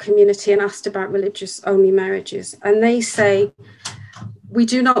within our community and asked about religious-only marriages, and they say, we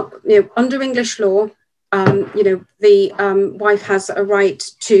do not, under English law, the wife has a right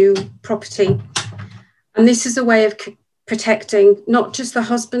to property, and this is a way of protecting not just the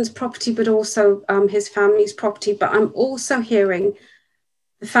husband's property, but also his family's property. But I'm also hearing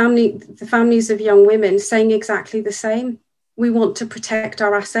the families of young women saying exactly the same. We want to protect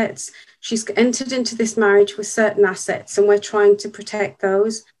our assets. She's entered into this marriage with certain assets, and we're trying to protect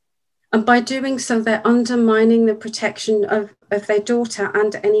those. And by doing so, they're undermining the protection of their daughter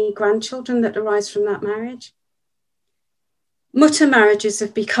and any grandchildren that arise from that marriage. Mutta marriages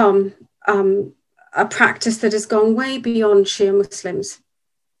have become a practice that has gone way beyond Shia Muslims.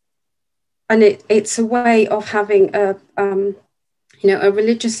 And it's a way of having a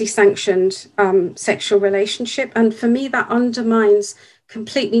religiously sanctioned sexual relationship. And for me, that undermines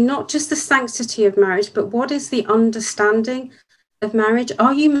completely not just the sanctity of marriage, but what is the understanding of marriage?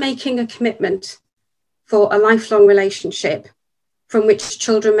 Are you making a commitment for a lifelong relationship from which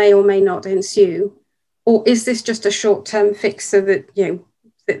children may or may not ensue? Or is this just a short-term fix so that,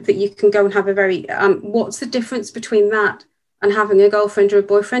 that you can go and have a very, what's the difference between that and having a girlfriend or a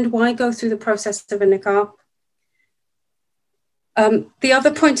boyfriend? Why go through the process of a nikah? The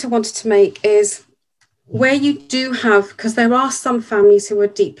other point I wanted to make is where you do have, because there are some families who are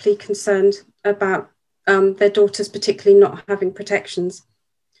deeply concerned about their daughters particularly not having protections.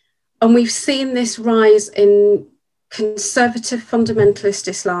 And we've seen this rise in conservative fundamentalist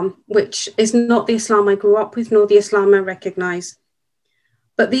Islam, which is not the Islam I grew up with, nor the Islam I recognize.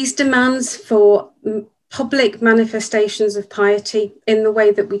 But these demands for public manifestations of piety in the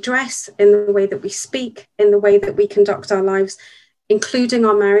way that we dress, in the way that we speak, in the way that we conduct our lives, including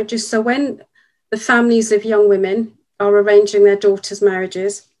our marriages. So when the families of young women are arranging their daughters'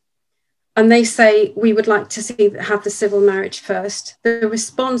 marriages, and they say, we would like to have the civil marriage first, the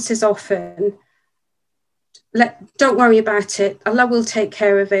response is often, don't worry about it, Allah will take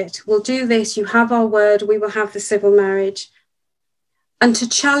care of it, we'll do this, you have our word, we will have the civil marriage. And to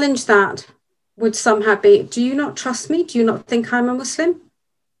challenge that would somehow be, do you not trust me? Do you not think I'm a Muslim?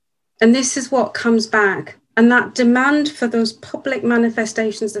 And this is what comes back. And that demand for those public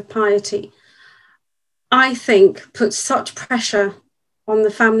manifestations of piety I think, puts such pressure on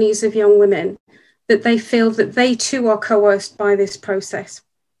the families of young women that they feel that they too are coerced by this process.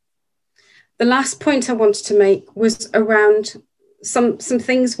 The last point I wanted to make was around some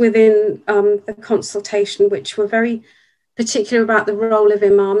things within the consultation, which were very particular about the role of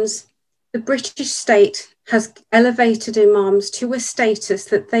imams. The British state has elevated imams to a status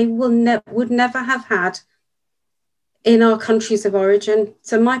that they would never have had in our countries of origin.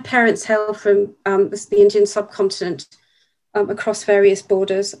 So my parents hail from the Indian subcontinent across various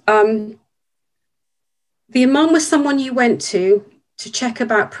borders. The imam was someone you went to check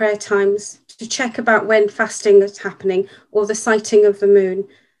about prayer times, to check about when fasting is happening or the sighting of the moon,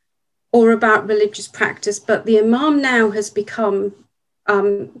 or about religious practice. But the imam now has become,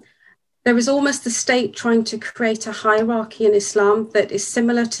 there is almost the state trying to create a hierarchy in Islam that is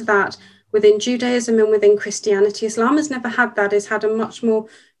similar to that within Judaism and within Christianity. Islam has never had that. It's had a much more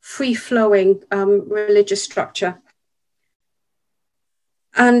free-flowing religious structure.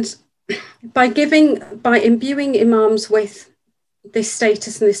 And by imbuing imams with this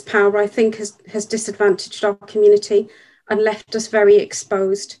status and this power, I think has disadvantaged our community and left us very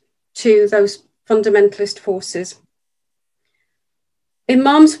exposed to those fundamentalist forces.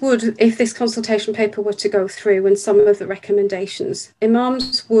 Imams would, if this consultation paper were to go through and some of the recommendations,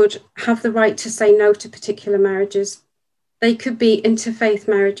 imams would have the right to say no to particular marriages. They could be interfaith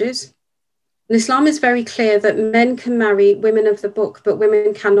marriages. And Islam is very clear that men can marry women of the book, but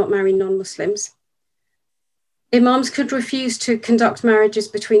women cannot marry non-Muslims. Imams could refuse to conduct marriages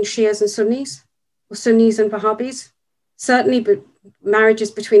between Shias and Sunnis, or Sunnis and Wahhabis. Certainly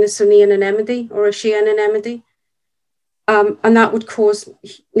marriages between a Sunni and an Ahmadi, or a Shia and an Ahmadi. And that would cause,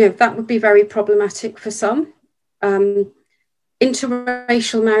 that would be very problematic for some.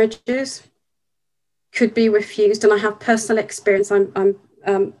 Interracial marriages could be refused. And I have personal experience. I'm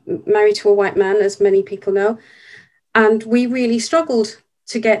married to a white man, as many people know. And we really struggled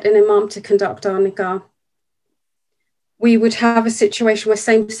to get an imam to conduct our nikah. We would have a situation where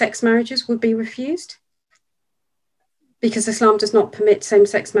same-sex marriages would be refused because Islam does not permit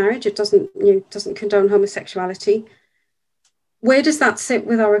same-sex marriage. It doesn't condone homosexuality. Where does that sit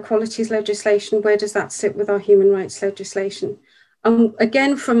with our equalities legislation? Where does that sit with our human rights legislation?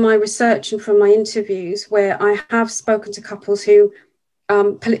 Again, from my research and from my interviews, where I have spoken to couples who,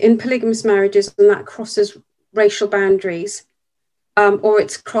 in polygamous marriages, and that crosses racial boundaries, or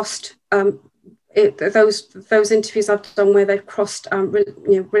it's crossed, those interviews I've done where they've crossed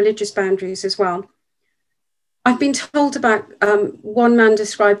religious boundaries as well. I've been told about, one man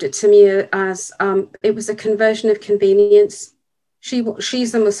described it to me as it was a conversion of convenience.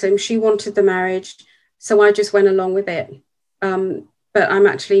 She's a Muslim, she wanted the marriage, so I just went along with it. But I'm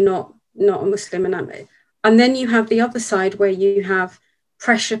actually not a Muslim. And then you have the other side where you have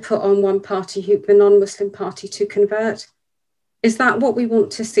pressure put on one party, the non-Muslim party, to convert. Is that what we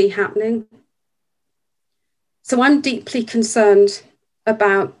want to see happening? So I'm deeply concerned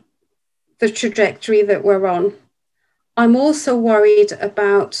about the trajectory that we're on. I'm also worried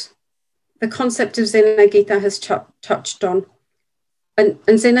about the concept of zina Gita has touched on.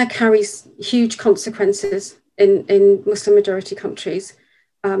 And zina carries huge consequences in Muslim majority countries,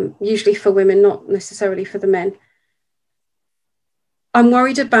 usually for women, not necessarily for the men. I'm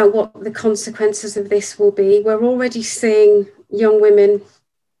worried about what the consequences of this will be. We're already seeing young women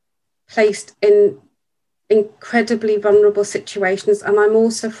placed in incredibly vulnerable situations. And I'm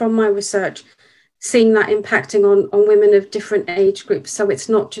also, from my research, seeing that impacting on women of different age groups. So it's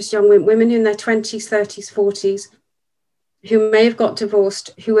not just young women in their 20s, 30s, 40s, who may have got divorced,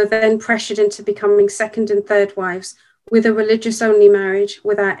 who are then pressured into becoming second and third wives with a religious-only marriage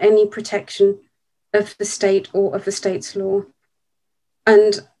without any protection of the state or of the state's law.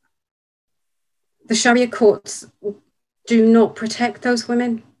 And the Sharia courts do not protect those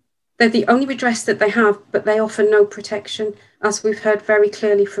women. They're the only redress that they have, but they offer no protection, as we've heard very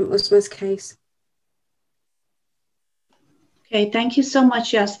clearly from Uzra's case. Okay, thank you so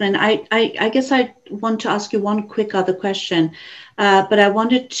much, Yasmin. I guess I want to ask you one quick other question, but I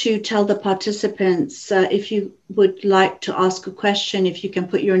wanted to tell the participants, if you would like to ask a question, if you can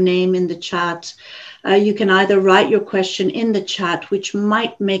put your name in the chat. You can either write your question in the chat, which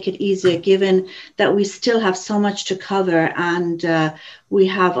might make it easier given that we still have so much to cover and we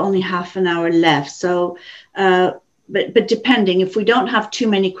have only half an hour left. So, but depending, if we don't have too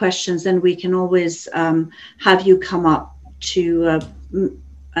many questions, then we can always have you come up to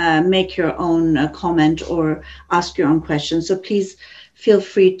make your own comment or ask your own question. So please feel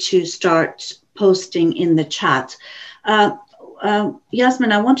free to start posting in the chat.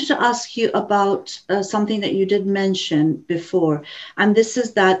 Yasmin, I wanted to ask you about something that you did mention before, and this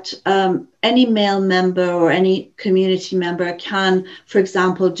is that any male member or any community member can, for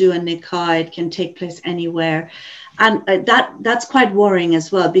example, do a nikah. It can take place anywhere. And that's quite worrying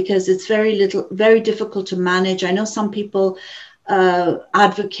as well, because it's very difficult to manage. I know some people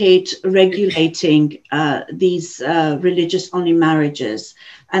advocate regulating these religious-only marriages.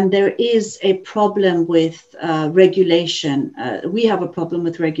 And there is a problem with regulation. We have a problem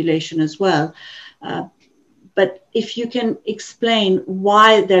with regulation as well. But if you can explain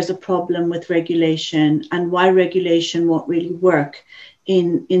why there's a problem with regulation and why regulation won't really work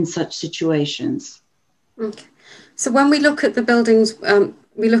in such situations. Okay. So when we look at the buildings,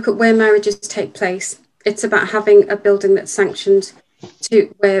 we look at where marriages take place. It's about having a building that's sanctioned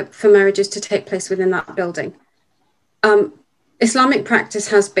for marriages to take place within that building. Islamic practice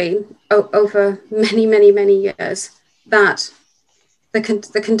has been over many, many, many years that the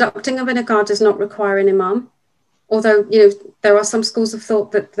conducting of a nikah does not require an imam, although there are some schools of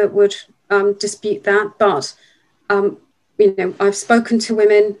thought that would dispute that. But I've spoken to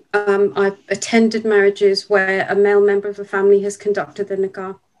women. I've attended marriages where a male member of a family has conducted the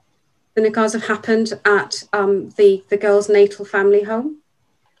nikah. The nikahs have happened at the girl's natal family home.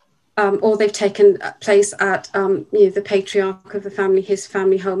 Or they've taken place at the patriarch of the family, his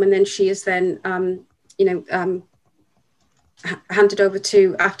family home, and then she is then handed over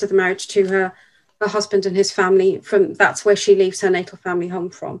to, after the marriage, to her husband and his family. That's where she leaves her natal family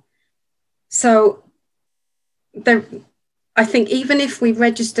home from. So I think even if we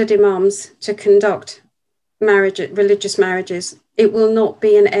registered imams to conduct religious marriages, it will not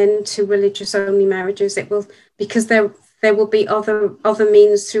be an end to religious-only marriages. It will, because there will be other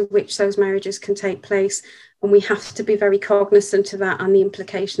means through which those marriages can take place, and we have to be very cognizant of that and the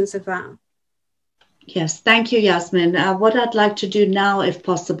implications of that. Yes, thank you, Yasmin. What I'd like to do now, if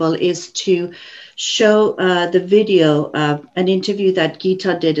possible, is to show the video, an interview that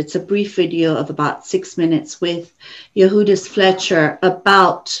Gita did. It's a brief video of about 6 minutes with Yehudis Fletcher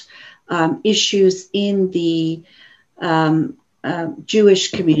about issues in the Jewish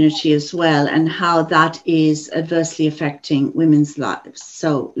community as well, and how that is adversely affecting women's lives.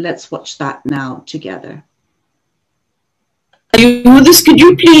 So let's watch that now together. Yehudis, could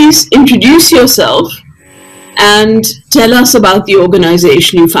you please introduce yourself and tell us about the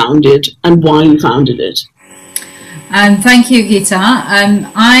organization you founded and why you founded it? Thank you, Gita.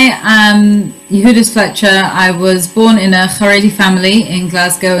 I am Yehudis Fletcher. I was born in a Haredi family in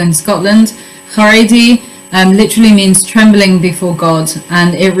Glasgow in Scotland. Haredi literally means trembling before God,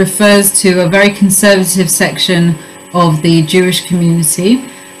 and it refers to a very conservative section of the Jewish community.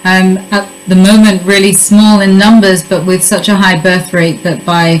 At the moment, really small in numbers, but with such a high birth rate that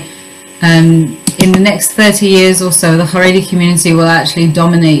by in the next 30 years or so, the Haredi community will actually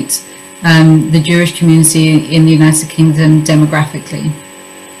dominate the Jewish community in the United Kingdom demographically.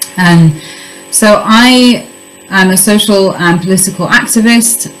 So I am a social and political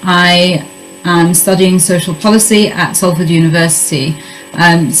activist. I am studying social policy at Southall University.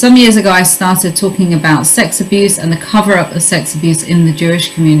 Some years ago, I started talking about sex abuse and the cover-up of sex abuse in the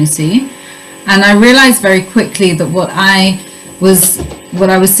Jewish community. And I realized very quickly that what I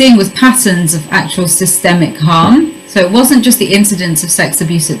was seeing was patterns of actual systemic harm. So it wasn't just the incidents of sex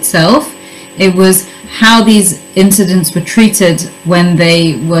abuse itself, it was how these incidents were treated when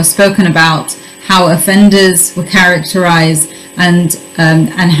they were spoken about, how offenders were characterized, and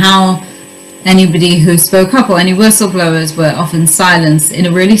how anybody who spoke up or any whistleblowers were often silenced in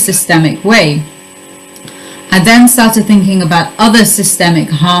a really systemic way. I then started thinking about other systemic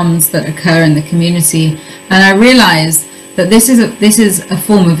harms that occur in the community, and I realized that this is a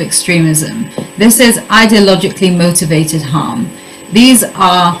form of extremism. This is ideologically motivated harm. These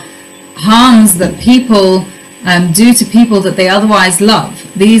are harms that people do to people that they otherwise love.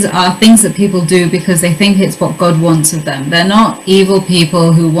 These are things that people do because they think it's what God wants of them. They're not evil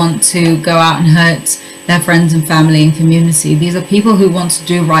people who want to go out and hurt their friends and family and community. These are people who want to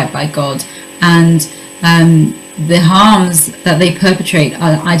do right by God, and the harms that they perpetrate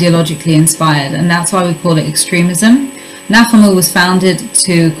are ideologically inspired, and that's why we call it extremism. Nachamu was founded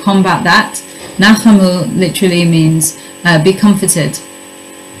to combat that. Nachamu literally means be comforted,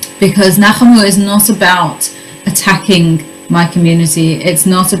 because Nachamu is not about attacking my community. It's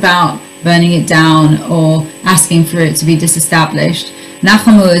not about burning it down or asking for it to be disestablished.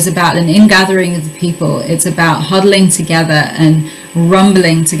 Nachamu is about an ingathering of the people. It's about huddling together and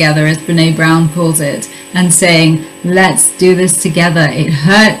rumbling together, as Brene Brown calls it, and saying, let's do this together. It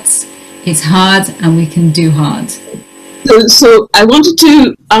hurts, it's hard, and we can do hard. So I wanted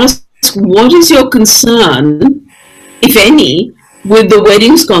to ask, what is your concern if any, with the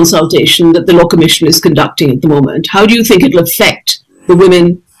weddings consultation that the Law Commission is conducting at the moment? How do you think it will affect the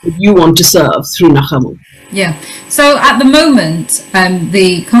women that you want to serve through Nachamu? Yeah, so at the moment,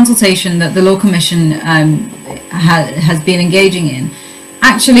 the consultation that the Law Commission has been engaging in,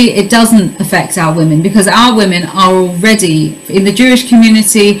 actually it doesn't affect our women, because our women are already, in the Jewish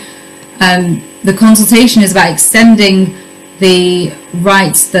community, the consultation is about extending the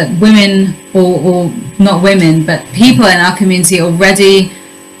rights that women, or not women, but people in our community already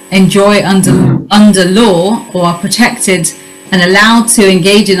enjoy under law, or are protected and allowed to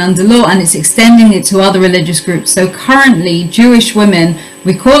engage in under law, and it's extending it to other religious groups. So currently, Jewish women,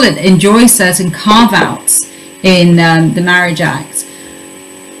 we call it, enjoy certain carve-outs in the Marriage Act.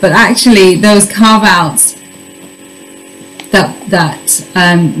 But actually, those carve-outs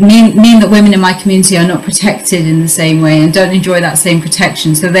mean that women in my community are not protected in the same way and don't enjoy that same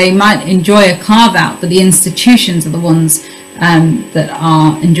protection. So they might enjoy a carve-out, but the institutions are the ones that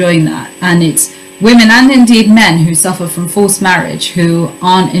are enjoying that. And it's women and indeed men who suffer from forced marriage who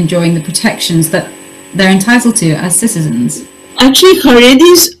aren't enjoying the protections that they're entitled to as citizens. Actually,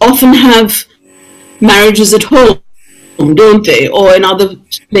 Haredis often have marriages at home, don't they? Or in other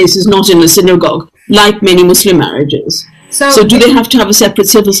places, not in a synagogue, like many Muslim marriages. So do they have to have a separate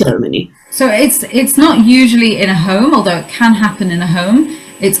civil ceremony? So it's not usually in a home, although it can happen in a home.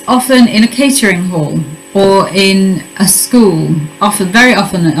 It's often in a catering hall or in a school, very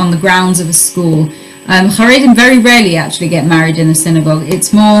often on the grounds of a school. Haredim very rarely actually get married in a synagogue.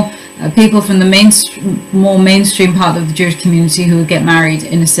 It's more people from the more mainstream part of the Jewish community who get married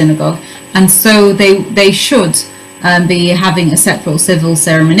in a synagogue. And so they should be having a separate civil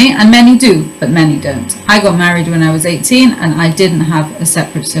ceremony, and many do, but many don't. I got married when I was 18 and I didn't have a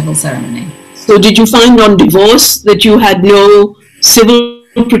separate civil ceremony. So did you find on divorce that you had no civil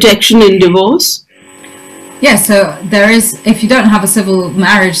protection in divorce? Yeah, so there is, if you don't have a civil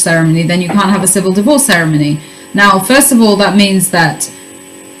marriage ceremony, then you can't have a civil divorce ceremony. Now, first of all, that means that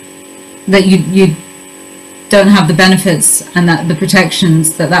you don't have the benefits and that the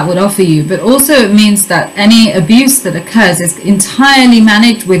protections that would offer you, but also it means that any abuse that occurs is entirely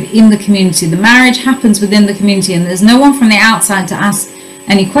managed within the community. The marriage happens within the community, and there's no one from the outside to ask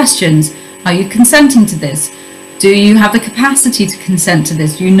any questions. Are you consenting to this? Do you have the capacity to consent to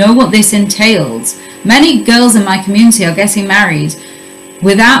this? Do you know what this entails? Many girls in my community are getting married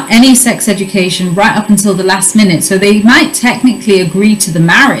without any sex education right up until the last minute. So they might technically agree to the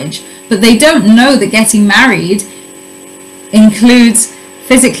marriage, but they don't know that getting married includes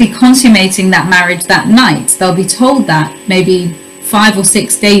physically consummating that marriage that night. They'll be told that maybe 5 or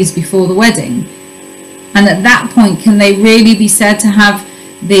 6 days before the wedding. And at that point, can they really be said to have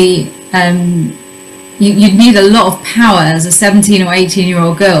the... You'd need a lot of power as a 17 or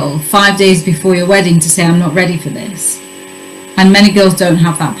 18-year-old girl 5 days before your wedding to say, I'm not ready for this. And many girls don't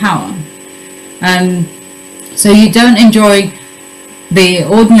have that power. So you don't enjoy the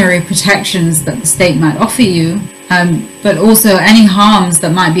ordinary protections that the state might offer you, but also any harms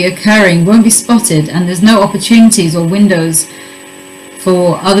that might be occurring won't be spotted, and there's no opportunities or windows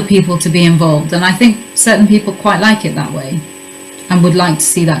for other people to be involved. And I think certain people quite like it that way and would like to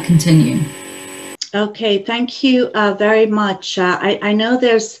see that continue. Okay, thank you very much. I know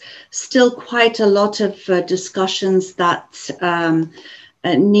there's still quite a lot of discussions that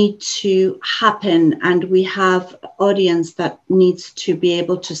need to happen, and we have audience that needs to be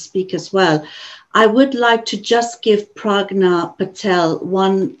able to speak as well. I would like to just give Pragna Patel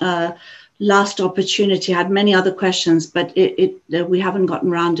one last opportunity. I had many other questions, but we haven't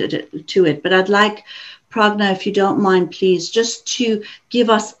gotten around to it. But I'd like Pragna, if you don't mind, please, just to give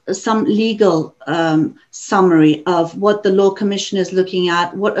us some legal summary of what the Law Commission is looking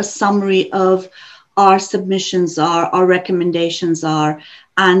at, what a summary of our submissions are, our recommendations are,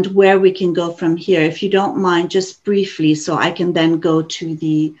 and where we can go from here. If you don't mind, just briefly, so I can then go to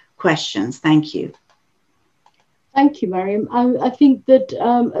the questions. Thank you. Thank you, Maryam. I think that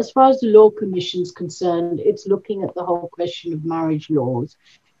as far as the Law Commission is concerned, it's looking at the whole question of marriage laws.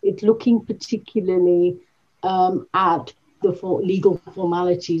 It's looking particularly at the legal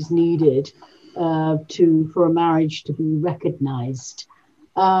formalities needed for a marriage to be recognized.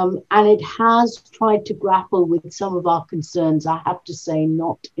 And it has tried to grapple with some of our concerns, I have to say,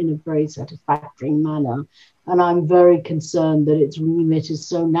 not in a very satisfactory manner. And I'm very concerned that its remit is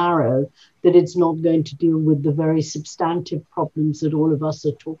so narrow that it's not going to deal with the very substantive problems that all of us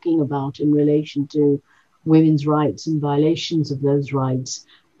are talking about in relation to women's rights and violations of those rights.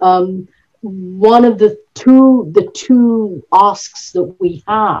 One of the two asks that we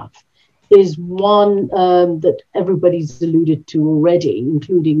have is one that everybody's alluded to already,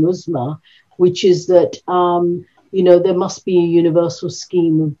 including Uzraa, which is that you know, there must be a universal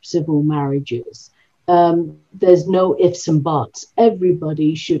scheme of civil marriages. There's no ifs and buts.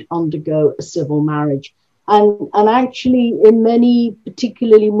 Everybody should undergo a civil marriage. And actually, in many,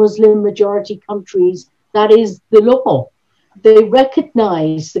 particularly Muslim majority countries, that is the law. They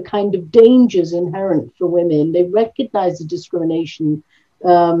recognize the kind of dangers inherent for women. They recognize the discrimination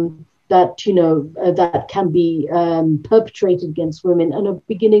that, you know, that can be perpetrated against women, and are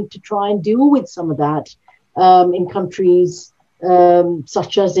beginning to try and deal with some of that in countries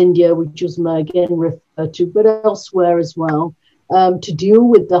such as India, which Uzraa again referred to, but elsewhere as well, to deal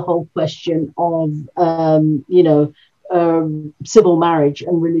with the whole question of, you know, civil marriage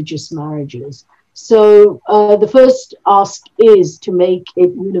and religious marriages. So the first ask is to make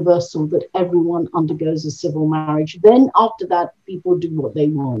it universal that everyone undergoes a civil marriage. Then after that, people do what they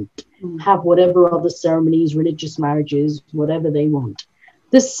want, have whatever other ceremonies, religious marriages, whatever they want.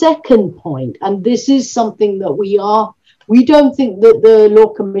 The second point, and this is something that we don't think that the Law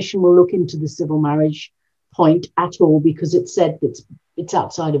Commission will look into the civil marriage point at all, because it said that it's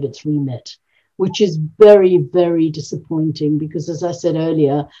outside of its remit, which is very, very disappointing, because as I said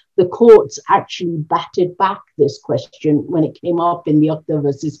earlier, the courts actually batted back this question when it came up in the Akhtar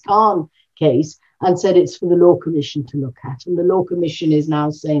versus Khan case and said it's for the Law Commission to look at. And the Law Commission is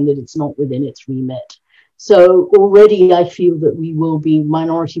now saying that it's not within its remit. So already I feel that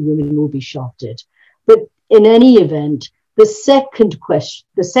minority women will be shafted. But in any event, the second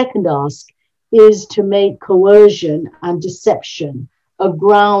ask is to make coercion and deception a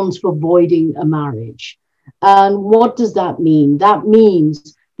grounds for voiding a marriage. And what does that mean? That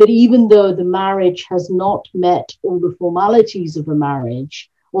means that even though the marriage has not met all the formalities of a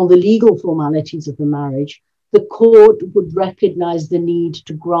marriage, all the legal formalities of a marriage, the court would recognize the need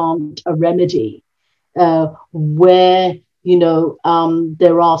to grant a remedy where, you know,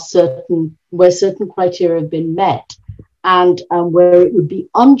 where certain criteria have been met, and where it would be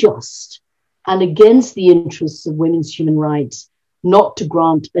unjust and against the interests of women's human rights not to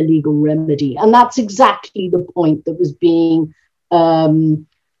grant a legal remedy. And that's exactly the point that was being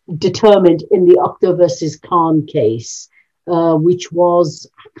determined in the Akhtar versus Khan case, which was,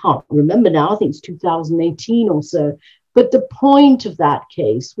 I can't remember now, I think it's 2018 or so. But the point of that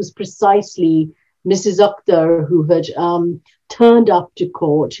case was precisely Mrs. Akhtar, who had turned up to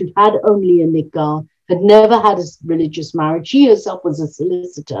court, who had only a nikah, had never had a religious marriage. She herself was a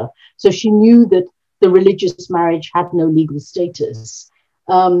solicitor, so she knew that the religious marriage had no legal status.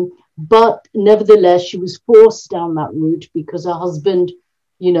 But nevertheless, she was forced down that route because her husband,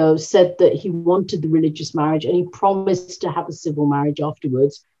 you know, said that he wanted the religious marriage and he promised to have a civil marriage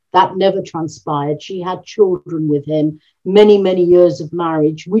afterwards. That never transpired. She had children with him, many, many years of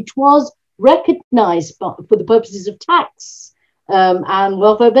marriage, which was recognized for the purposes of tax and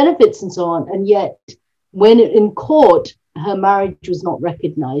welfare benefits and so on. And yet, when in court, her marriage was not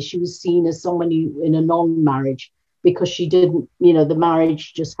recognized. She was seen as someone in a non-marriage because she didn't, you know, the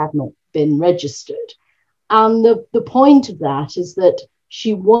marriage just had not been registered. And the point of that is that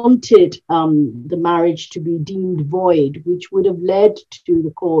she wanted the marriage to be deemed void, which would have led to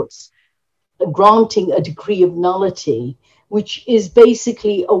the courts granting a decree of nullity, which is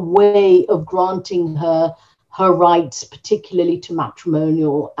basically a way of granting her rights, particularly to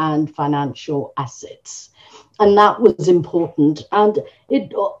matrimonial and financial assets. And that was important. And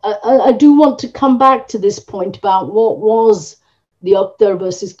I do want to come back to this point about what was the Akhtar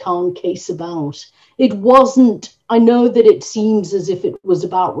versus Khan case about. It wasn't, I know that it seems as if it was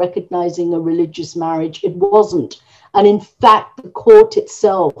about recognizing a religious marriage. It wasn't. And in fact, the court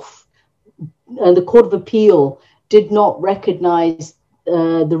itself, the Court of Appeal, did not recognize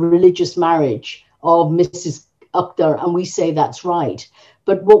the religious marriage of Mrs. Akhtar, and we say that's right.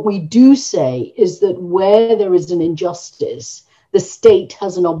 But what we do say is that where there is an injustice, the state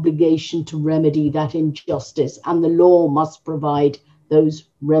has an obligation to remedy that injustice, and the law must provide those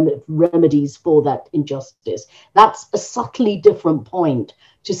remedies for that injustice. That's a subtly different point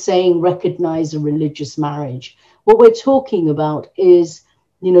to saying recognize a religious marriage. What we're talking about is,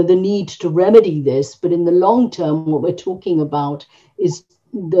 you know, the need to remedy this, but in the long term, what we're talking about is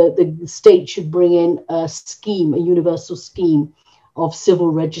the state should bring in a scheme, a universal scheme of civil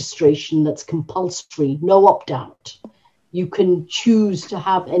registration that's compulsory, no opt-out. You can choose to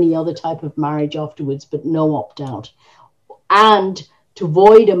have any other type of marriage afterwards, but no opt-out. And to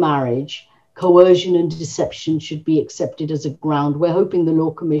void a marriage, coercion and deception should be accepted as a ground. We're hoping the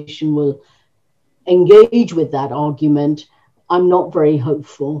Law Commission will engage with that argument. I'm not very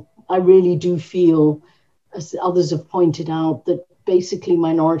hopeful. I really do feel, as others have pointed out, that basically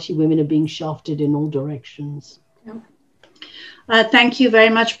minority women are being shafted in all directions. Yeah. Thank you very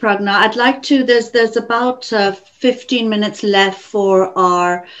much, Pragna. I'd like to, there's about 15 minutes left for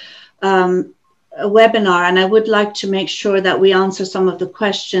our webinar, and I would like to make sure that we answer some of the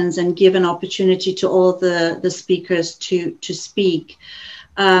questions and give an opportunity to all the speakers to speak.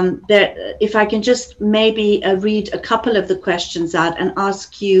 If I can just maybe read a couple of the questions out and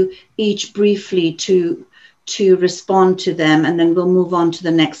ask you each briefly to respond to them, and then we'll move on to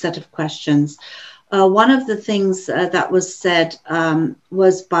the next set of questions. One of the things that was said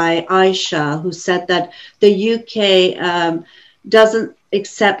was by Aisha, who said that the UK doesn't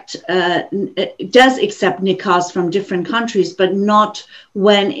accept, does accept nikahs from different countries, but not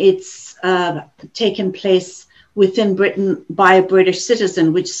when it's taken place within Britain by a British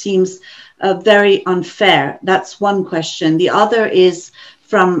citizen, which seems very unfair. That's one question. The other is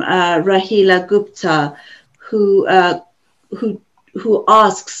from Rahila Gupta, who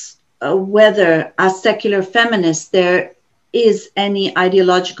asks whether, as secular feminists, there is any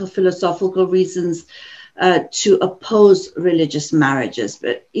ideological, philosophical reasons to oppose religious marriages.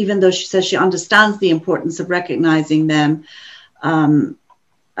 But even though she says she understands the importance of recognizing them,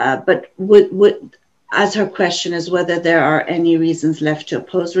 but as her question is whether there are any reasons left to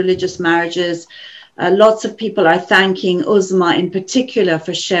oppose religious marriages. Lots of people are thanking Uzraa in particular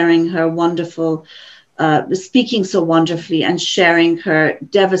for sharing her wonderful, speaking so wonderfully and sharing her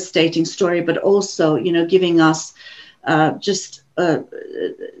devastating story, but also, you know, giving us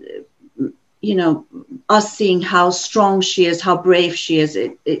you know, us seeing how strong she is, how brave she is.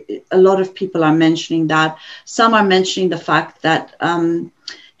 A lot of people are mentioning that. Some are mentioning the fact that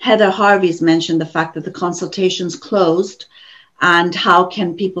Heather Harvey's mentioned the fact that the consultation's closed, and how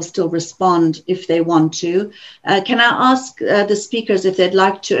can people still respond if they want to. Can I ask the speakers if they'd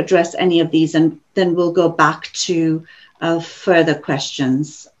like to address any of these, and then we'll go back to further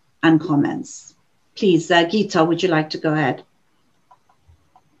questions and comments. Please, Gita, would you like to go ahead?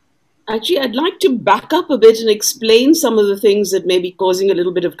 Actually, I'd like to back up a bit and explain some of the things that may be causing a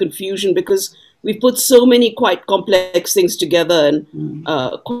little bit of confusion, because we put so many quite complex things together in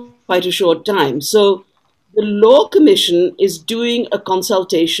quite a short time. So the Law Commission is doing a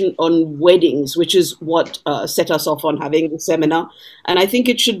consultation on weddings, which is what set us off on having the seminar. And I think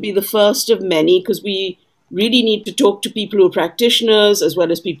it should be the first of many, because we really need to talk to people who are practitioners as well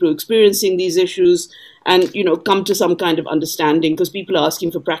as people who are experiencing these issues, and, you know, come to some kind of understanding, because people are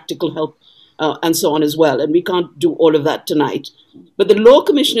asking for practical help and so on as well. And we can't do all of that tonight. But the Law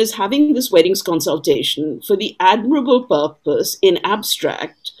Commission is having this weddings consultation for the admirable purpose, in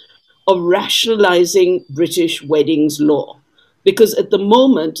abstract, of rationalizing British weddings law. Because at the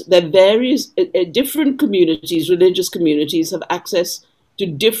moment, there are various different communities, religious communities, have access to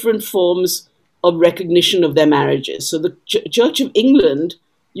different forms of recognition of their marriages. So the Church of England,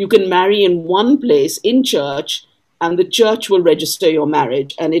 you can marry in one place in church, and the church will register your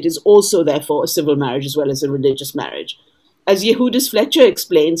marriage. And it is also, therefore, a civil marriage as well as a religious marriage. As Yehudis Fletcher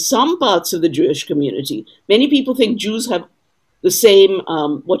explained, some parts of the Jewish community, many people think Jews have the same,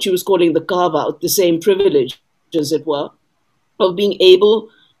 what she was calling the carve-out, the same privilege, as it were, of being able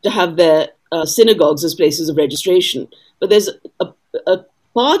to have their synagogues as places of registration. But there's a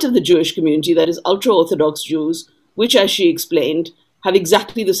part of the Jewish community that is ultra-Orthodox Jews, which, as she explained, have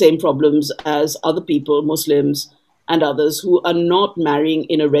exactly the same problems as other people, Muslims and others, who are not marrying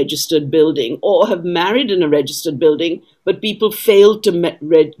in a registered building, or have married in a registered building, but people failed to,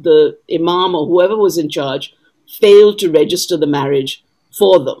 the imam or whoever was in charge, failed to register the marriage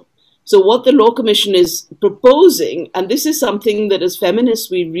for them. So what the Law Commission is proposing, and this is something that as feminists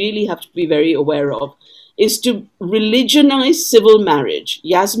we really have to be very aware of, is to religionize civil marriage.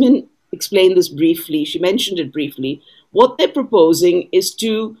 Yasmin explained this briefly, she mentioned it briefly. What they're proposing is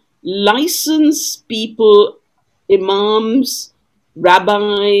to license people, imams,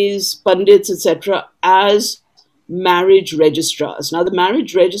 rabbis, pundits, etc., as marriage registrars. Now, the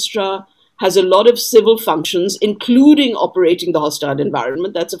marriage registrar has a lot of civil functions, including operating the hostile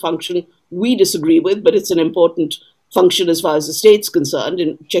environment. That's a function we disagree with, but it's an important function as far as the state's concerned,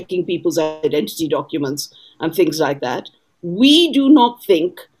 in checking people's identity documents and things like that. We do not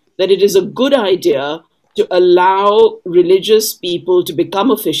think that it is a good idea to allow religious people to become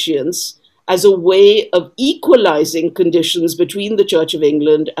officiants as a way of equalizing conditions between the Church of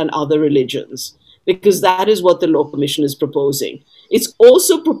England and other religions, because that is what the Law Commission is proposing. It's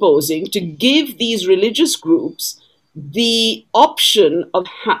also proposing to give these religious groups the option of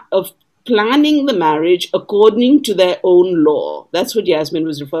planning the marriage according to their own law. That's what Yasmin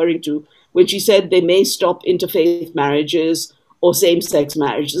was referring to when she said they may stop interfaith marriages or same-sex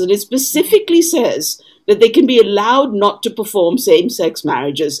marriages. And it specifically says that they can be allowed not to perform same-sex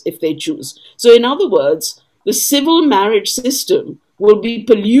marriages if they choose. So in other words, the civil marriage system will be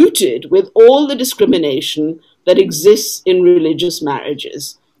polluted with all the discrimination that exists in religious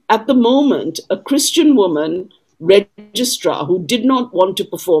marriages. At the moment, a Christian woman registrar who did not want to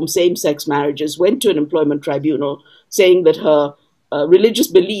perform same-sex marriages went to an employment tribunal saying that her religious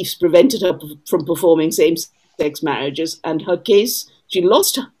beliefs prevented her from performing same-sex marriages, and her case, she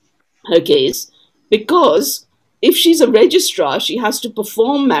lost her case because if she's a registrar, she has to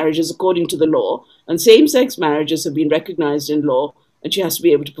perform marriages according to the law, and same-sex marriages have been recognized in law, and she has to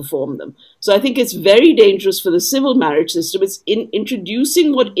be able to perform them. So I think it's very dangerous for the civil marriage system. It's in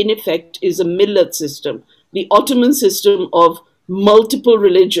introducing what in effect is a millet system, the Ottoman system of multiple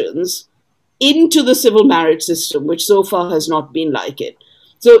religions, into the civil marriage system, which so far has not been like it.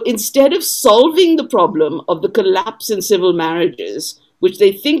 So instead of solving the problem of the collapse in civil marriages, which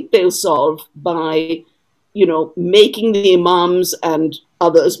they think they'll solve by, you know, making the imams and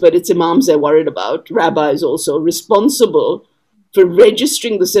others, but it's imams they're worried about, rabbis also, responsible for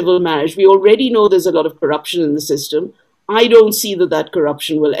registering the civil marriage. We already know there's a lot of corruption in the system. I don't see that that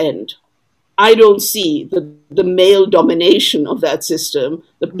corruption will end. I don't see the male domination of that system,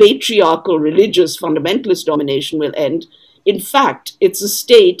 the patriarchal, religious, fundamentalist domination will end. In fact, it's a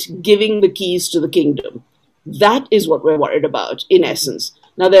state giving the keys to the kingdom. That is what we're worried about, in essence.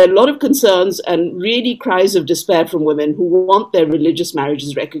 Now, there are a lot of concerns and really cries of despair from women who want their religious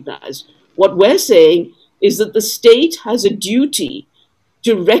marriages recognized. What we're saying is that the state has a duty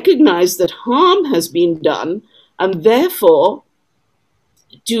to recognize that harm has been done, and therefore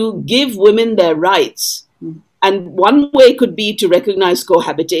to give women their rights. And one way could be to recognize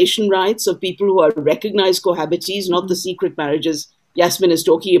cohabitation rights of people who are recognized cohabitees, not the secret marriages Yasmin is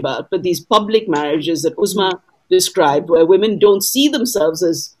talking about, but these public marriages that Uzraa described, where women don't see themselves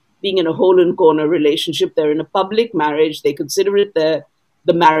as being in a hole and corner relationship. They're in a public marriage. They consider it the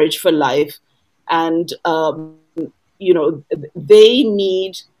marriage for life. And, you know, they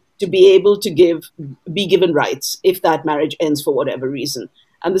need to be able to be given rights if that marriage ends for whatever reason.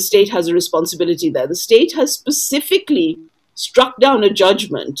 And the state has a responsibility there. The state has specifically struck down a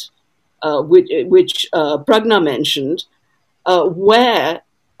judgment, which Pragna mentioned, where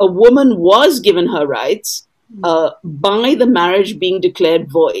a woman was given her rights by the marriage being declared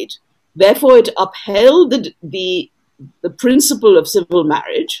void. Therefore, it upheld the principle of civil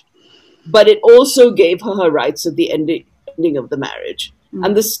marriage, but it also gave her rights at the ending of the marriage.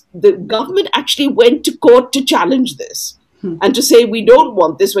 And the government actually went to court to challenge this and to say, we don't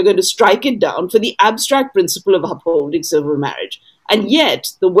want this, we're going to strike it down for the abstract principle of upholding civil marriage. And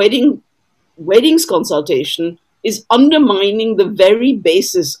yet the weddings consultation is undermining the very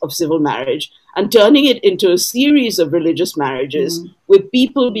basis of civil marriage and turning it into a series of religious marriages with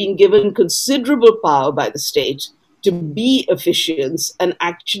people being given considerable power by the state to be officiants and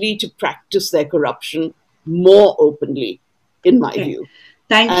actually to practice their corruption more openly, in my view.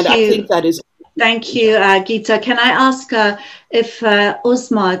 Thank you. I think that is... Thank you, Gita. Can I ask if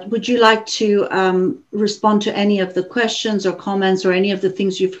Uzraa, would you like to respond to any of the questions or comments or any of the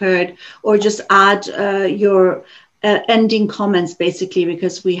things you've heard, or just add your ending comments, basically,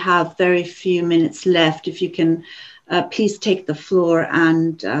 because we have very few minutes left. If you can please take the floor,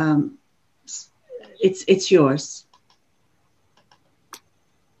 and it's yours.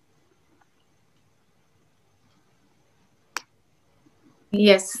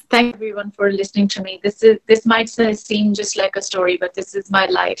 Yes, thank everyone for listening to me. This might seem just like a story, but this is my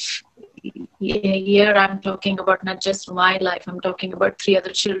life. Here I'm talking about not just my life, I'm talking about 3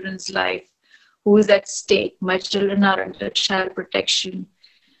 other children's life. Who is at stake? My children are under child protection.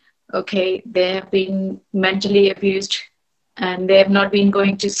 Okay, they have been mentally abused and they have not been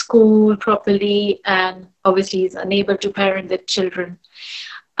going to school properly, and obviously is unable to parent their children.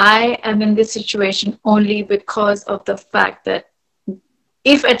 I am in this situation only because of the fact that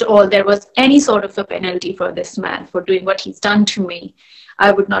if at all there was any sort of a penalty for this man for doing what he's done to me,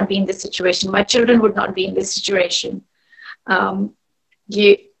 I would not be in this situation. My children would not be in this situation.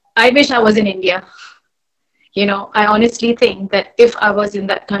 I wish I was in India. You know, I honestly think that if I was in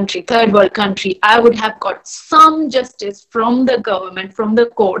that country, third world country, I would have got some justice from the government, from the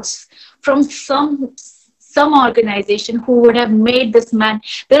courts, from some organization who would have made this man.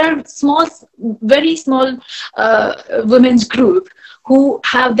 There are very small women's group who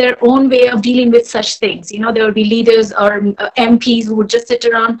have their own way of dealing with such things. You know, there will be leaders or MPs who would just sit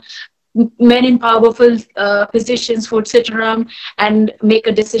around, men in powerful positions who would sit around and make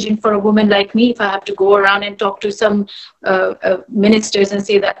a decision for a woman like me. If I have to go around and talk to some ministers and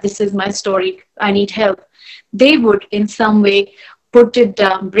say that this is my story, I need help, they would in some way put it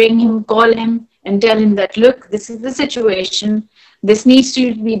down, bring him, call him, and tell him that, look, this is the situation. This needs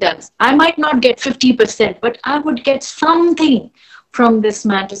to be done. I might not get 50%, but I would get something from this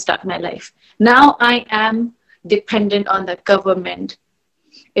man to start my life. Now I am dependent on the government.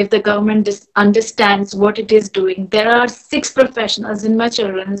 If the government understands what it is doing, there are 6 professionals in my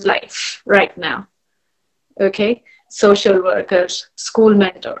children's life right now. Okay, social workers, school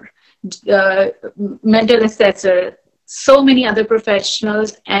mentor, mental assessor, so many other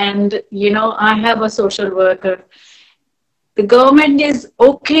professionals, and I have a social worker. The government is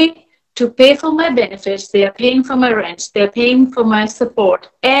okay to pay for my benefits, they are paying for my rent, they're paying for my support,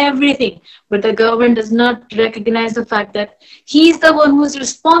 everything. But the government does not recognize the fact that he's the one who's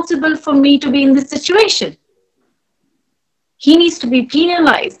responsible for me to be in this situation. He needs to be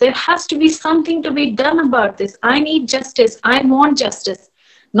penalized. There has to be something to be done about this. I need justice. I want justice.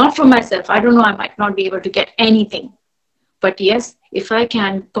 Not for myself. I don't know, I might not be able to get anything. But yes, if I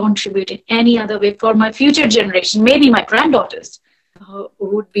can contribute in any other way for my future generation, maybe my granddaughters, who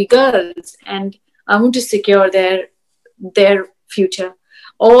would be girls, and I want to secure their future.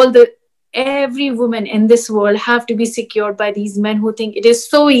 Every woman in this world have to be secured by these men who think it is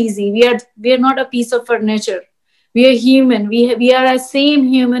so easy. We are not a piece of furniture. We are human. We are a same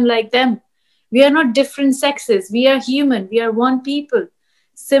human like them. We are not different sexes. We are human. We are one people.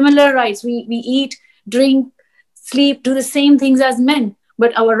 Similar rights. We eat, drink, sleep, do the same things as men,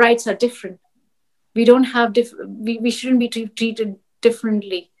 but our rights are different. We don't have we shouldn't be treated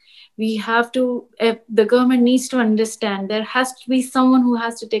differently. We have to, the government needs to understand there has to be someone who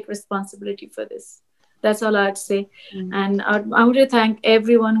has to take responsibility for this. That's all I'd say. Mm-hmm. And I want to thank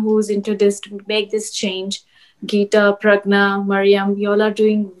everyone who's into this to make this change. Gita, Pragna, Maryam, you all are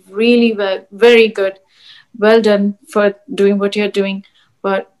doing really well, very good. Well done for doing what you're doing.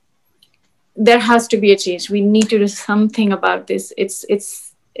 But there has to be a change. We need to do something about this.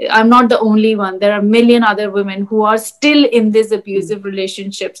 I'm not the only one. There are a million other women who are still in these abusive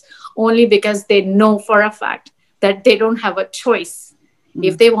relationships only because they know for a fact that they don't have a choice.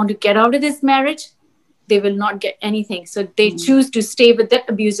 If they want to get out of this marriage, they will not get anything. So they choose to stay with that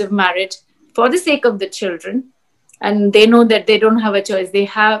abusive marriage for the sake of the children. And they know that they don't have a choice. They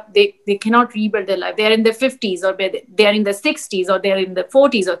cannot rebuild their life. They're in their 50s or they're in their 60s or they're in their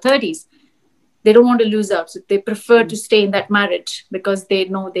 40s or 30s. They don't want to lose out. So they prefer to stay in that marriage because they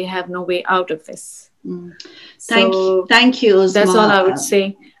know they have no way out of this. Thank you, Uzraa. That's all I would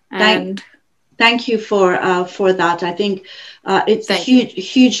say. And thank you for that. I think it's a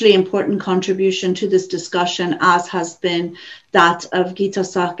hugely important contribution to this discussion, as has been that of Gita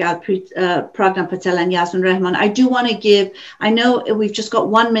Sahgal, Pragna Patel and Yasmin Rehman. I do want to give, I know we've just got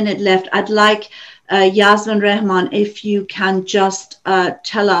 1 minute left. I'd like Yasmin Rehman, if you can just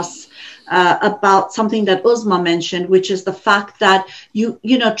tell us about something that Uzraa mentioned, which is the fact that you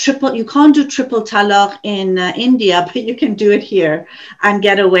can't do triple talaq in India, but you can do it here and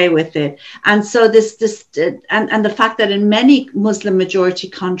get away with it. And so and the fact that in many Muslim majority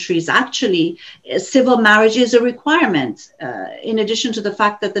countries, actually, civil marriage is a requirement, in addition to the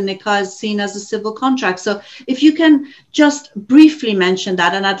fact that the nikah is seen as a civil contract. So if you can just briefly mention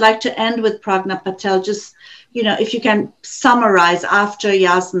that, and I'd like to end with Pragna Patel, just, if you can summarize after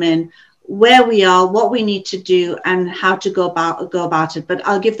Yasmin, where we are, what we need to do, and how to go about it. But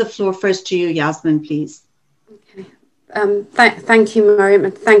I'll give the floor first to you, Yasmin, please. Okay. Thank you, Maryam,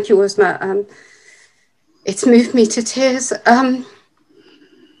 and thank you, Uzraa. It's moved me to tears. I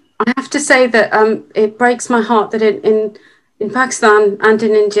have to say that it breaks my heart that in Pakistan and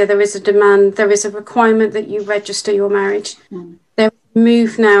in India there is a demand, there is a requirement that you register your marriage. There is a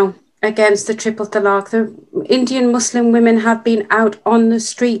move now against the triple talaq. The Indian Muslim women have been out on the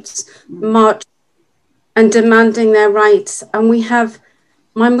streets, marching and demanding their rights. And we have,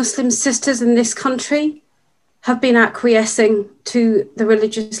 my Muslim sisters in this country have been acquiescing to the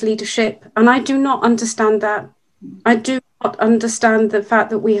religious leadership. And I do not understand that. I do not understand the fact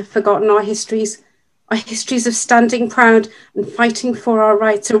that we have forgotten our histories of standing proud and fighting for our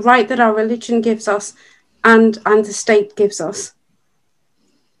rights, a right that our religion gives us and the state gives us.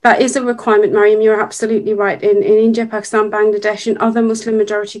 That is a requirement, Maryam, you're absolutely right. In India, Pakistan, Bangladesh, and other Muslim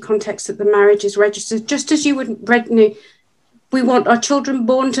majority contexts that the marriage is registered, just as you would, we want our children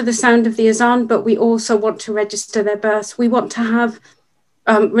born to the sound of the azan, but we also want to register their births. We want to have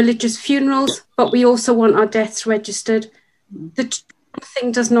religious funerals, but we also want our deaths registered. The one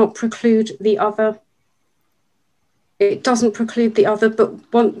thing does not preclude the other. It doesn't preclude the other,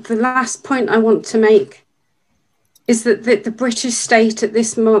 but the last point I want to make is that the British state at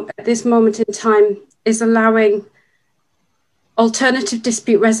this moment in time is allowing alternative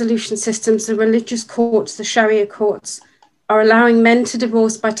dispute resolution systems, the religious courts, the Sharia courts, are allowing men to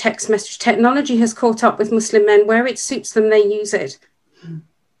divorce by text message. Technology has caught up with Muslim men. Where it suits them, they use it.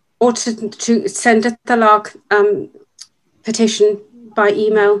 Or to send a talaq petition by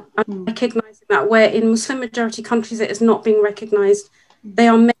email, and recognizing that where in Muslim majority countries it is not being recognized. They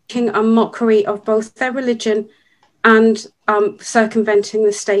are making a mockery of both their religion and circumventing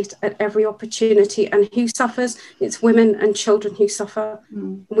the state at every opportunity. And who suffers? It's women and children who suffer.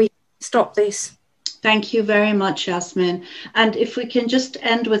 We stop this. Thank you very much, Yasmin. And if we can just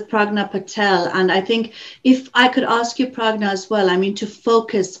end with Pragna Patel, and I think if I could ask you, Pragna, as well, I mean, to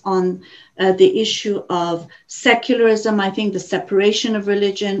focus on the issue of secularism, I think the separation of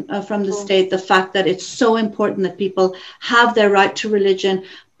religion from the state, the fact that it's so important that people have their right to religion.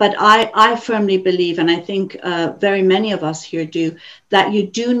 But I firmly believe, and I think very many of us here do, that you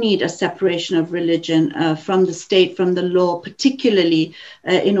do need a separation of religion from the state, from the law, particularly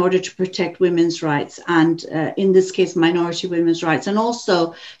in order to protect women's rights, and in this case, minority women's rights. And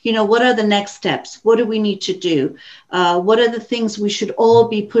also, you know, what are the next steps? What do we need to do? What are the things we should all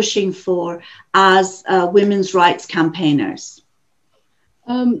be pushing for as women's rights campaigners?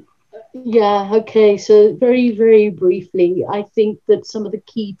 Yeah, okay. So very, very briefly, I think that some of the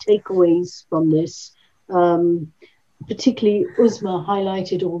key takeaways from this, particularly Uzraa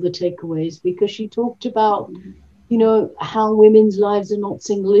highlighted all the takeaways, because she talked about, you know, how women's lives are not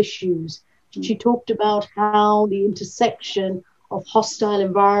single issues. She talked about how the intersection of hostile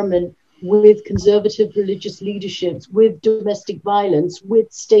environment with conservative religious leaderships, with domestic violence,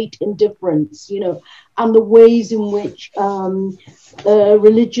 with state indifference, you know, and the ways in which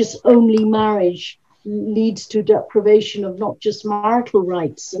religious-only marriage leads to deprivation of not just marital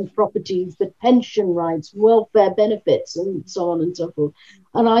rights and properties, but pension rights, welfare benefits, and so on and so forth.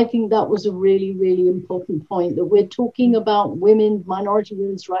 And I think that was a really, really important point, that we're talking about women, minority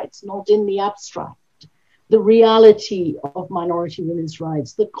women's rights, not in the abstract. The reality of minority women's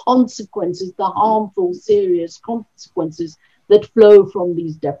rights, the consequences, the harmful, serious consequences that flow from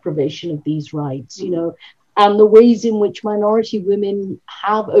these deprivation of these rights, you know, and the ways in which minority women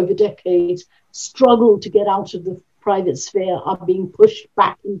have over decades struggled to get out of the private sphere, are being pushed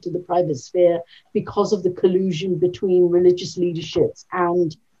back into the private sphere because of the collusion between religious leaderships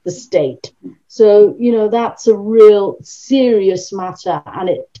and the state. So, you know, that's a real serious matter, and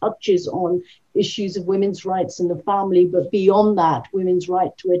it touches on issues of women's rights in the family, but beyond that, women's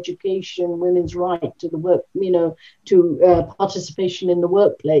right to education, women's right to the work, you know, to participation in the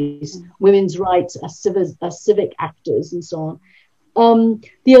workplace, women's rights as civic actors, and so on.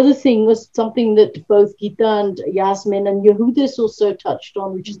 The other thing was something that both Gita and Yasmin and Yehudis also touched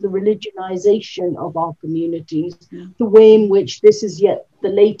on, which is the religionization of our communities, the way in which this is yet the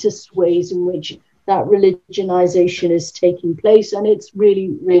latest ways in which that religionization is taking place, and it's really,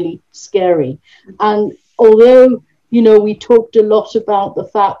 really scary. And although, you know, we talked a lot about the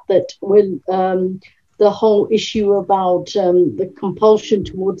fact that when the whole issue about the compulsion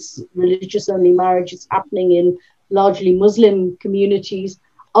towards religious-only marriage is happening in largely Muslim communities,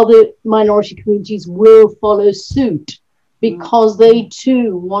 other minority communities will follow suit, because they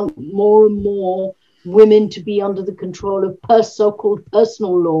too want more and more women to be under the control of so-called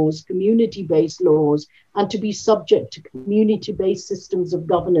personal laws, community-based laws, and to be subject to community-based systems of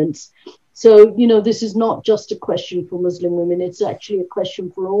governance. So, you know, this is not just a question for Muslim women, it's actually a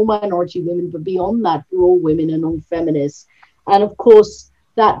question for all minority women, but beyond that, for all women and all feminists. And of course,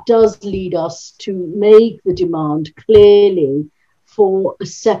 that does lead us to make the demand clearly for a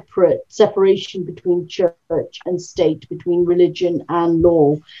separation between church and state, between religion and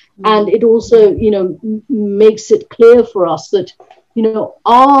law. And it also, you know, makes it clear for us that, you know,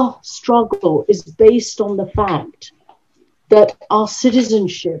 our struggle is based on the fact that our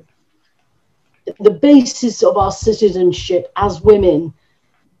citizenship, the basis of our citizenship as women,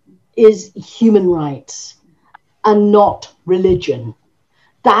 is human rights and not religion.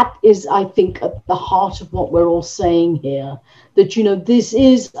 That is, I think, at the heart of what we're all saying here, that, you know, this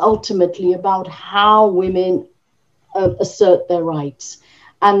is ultimately about how women assert their rights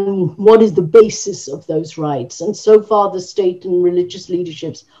and what is the basis of those rights. And so far, the state and religious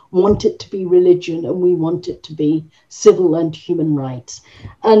leaderships want it to be religion, and we want it to be civil and human rights.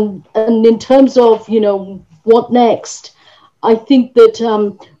 And in terms of, you know, what next, I think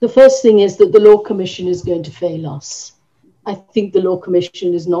that the first thing is that the Law Commission is going to fail us. I think the Law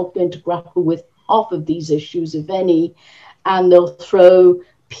Commission is not going to grapple with half of these issues, if any, and they'll throw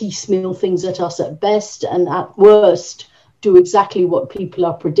piecemeal things at us at best, and at worst do exactly what people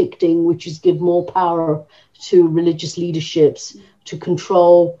are predicting, which is give more power to religious leaderships to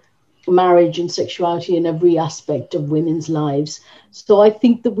control marriage and sexuality in every aspect of women's lives. So I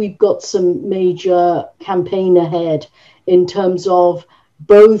think that we've got some major campaign ahead in terms of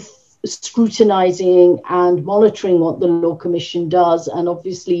both scrutinizing and monitoring what the Law Commission does, and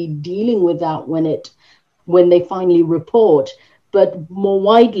obviously dealing with that when they finally report. But more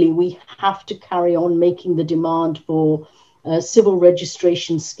widely, we have to carry on making the demand for a civil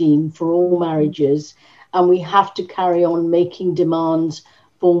registration scheme for all marriages, and we have to carry on making demands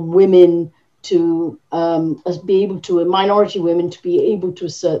for women to be able to, minority women to be able to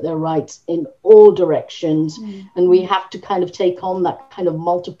assert their rights in all directions. And we have to kind of take on that kind of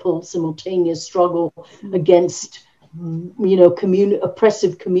multiple simultaneous struggle against, you know,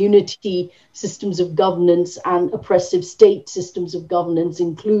 oppressive community systems of governance and oppressive state systems of governance,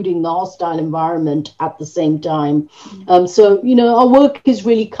 including the hostile environment at the same time. So, you know, our work is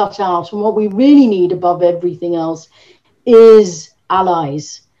really cut out. And what we really need above everything else is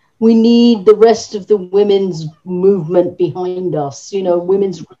allies. We need the rest of the women's movement behind us, you know,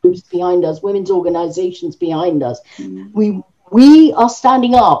 women's groups behind us, women's organizations behind us. We are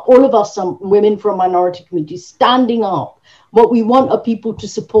standing up, all of us, some women from minority communities, standing up. What we want are people to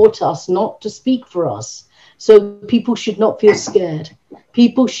support us, not to speak for us. So people should not feel scared.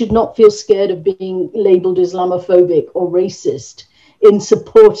 People should not feel scared of being labeled Islamophobic or racist in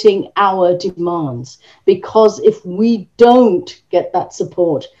supporting our demands. Because if we don't get that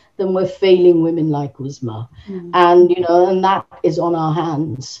support, then we're failing women like Uzraa. And, you know, and that is on our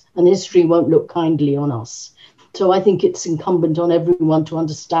hands, and history won't look kindly on us. So I think it's incumbent on everyone to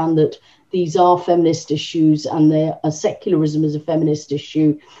understand that these are feminist issues, and secularism is a feminist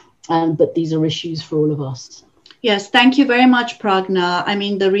issue, but these are issues for all of us. Yes, thank you very much, Pragna. I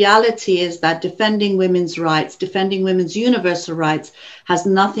mean, the reality is that defending women's rights, defending women's universal rights has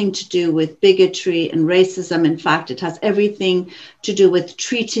nothing to do with bigotry and racism. In fact, it has everything to do with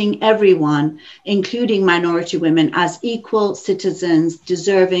treating everyone, including minority women, as equal citizens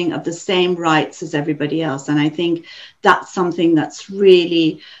deserving of the same rights as everybody else. And I think that's something that's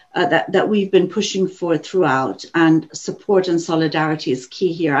really that we've been pushing for throughout, and support and solidarity is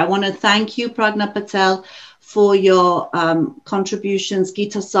key here. I want to thank you, Pragna Patel, for your contributions,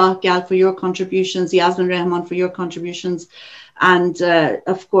 Gita Sahgal for your contributions, Yasmin Rehman for your contributions, and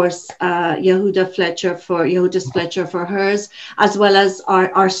of course Yehudis Fletcher for hers, as well as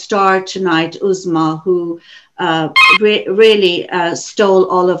our star tonight, Uzraa, who really stole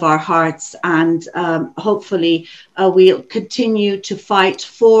all of our hearts, and hopefully we'll continue to fight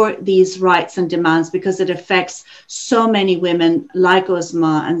for these rights and demands, because it affects so many women like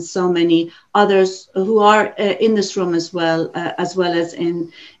Uzraa and so many others who are in this room as well as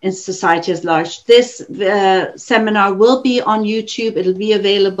in society as large. This seminar will be on YouTube. It'll be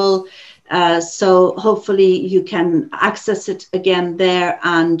available. So hopefully you can access it again there,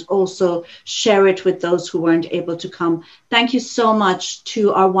 and also share it with those who weren't able to come. Thank you so much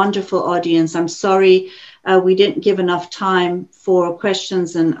to our wonderful audience. I'm sorry we didn't give enough time for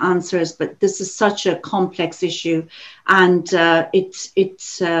questions and answers, but this is such a complex issue, and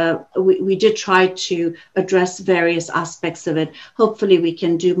we did try to address various aspects of it. Hopefully we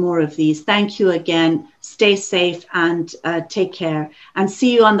can do more of these. Thank you again. Stay safe and take care, and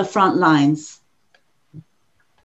see you on the front lines.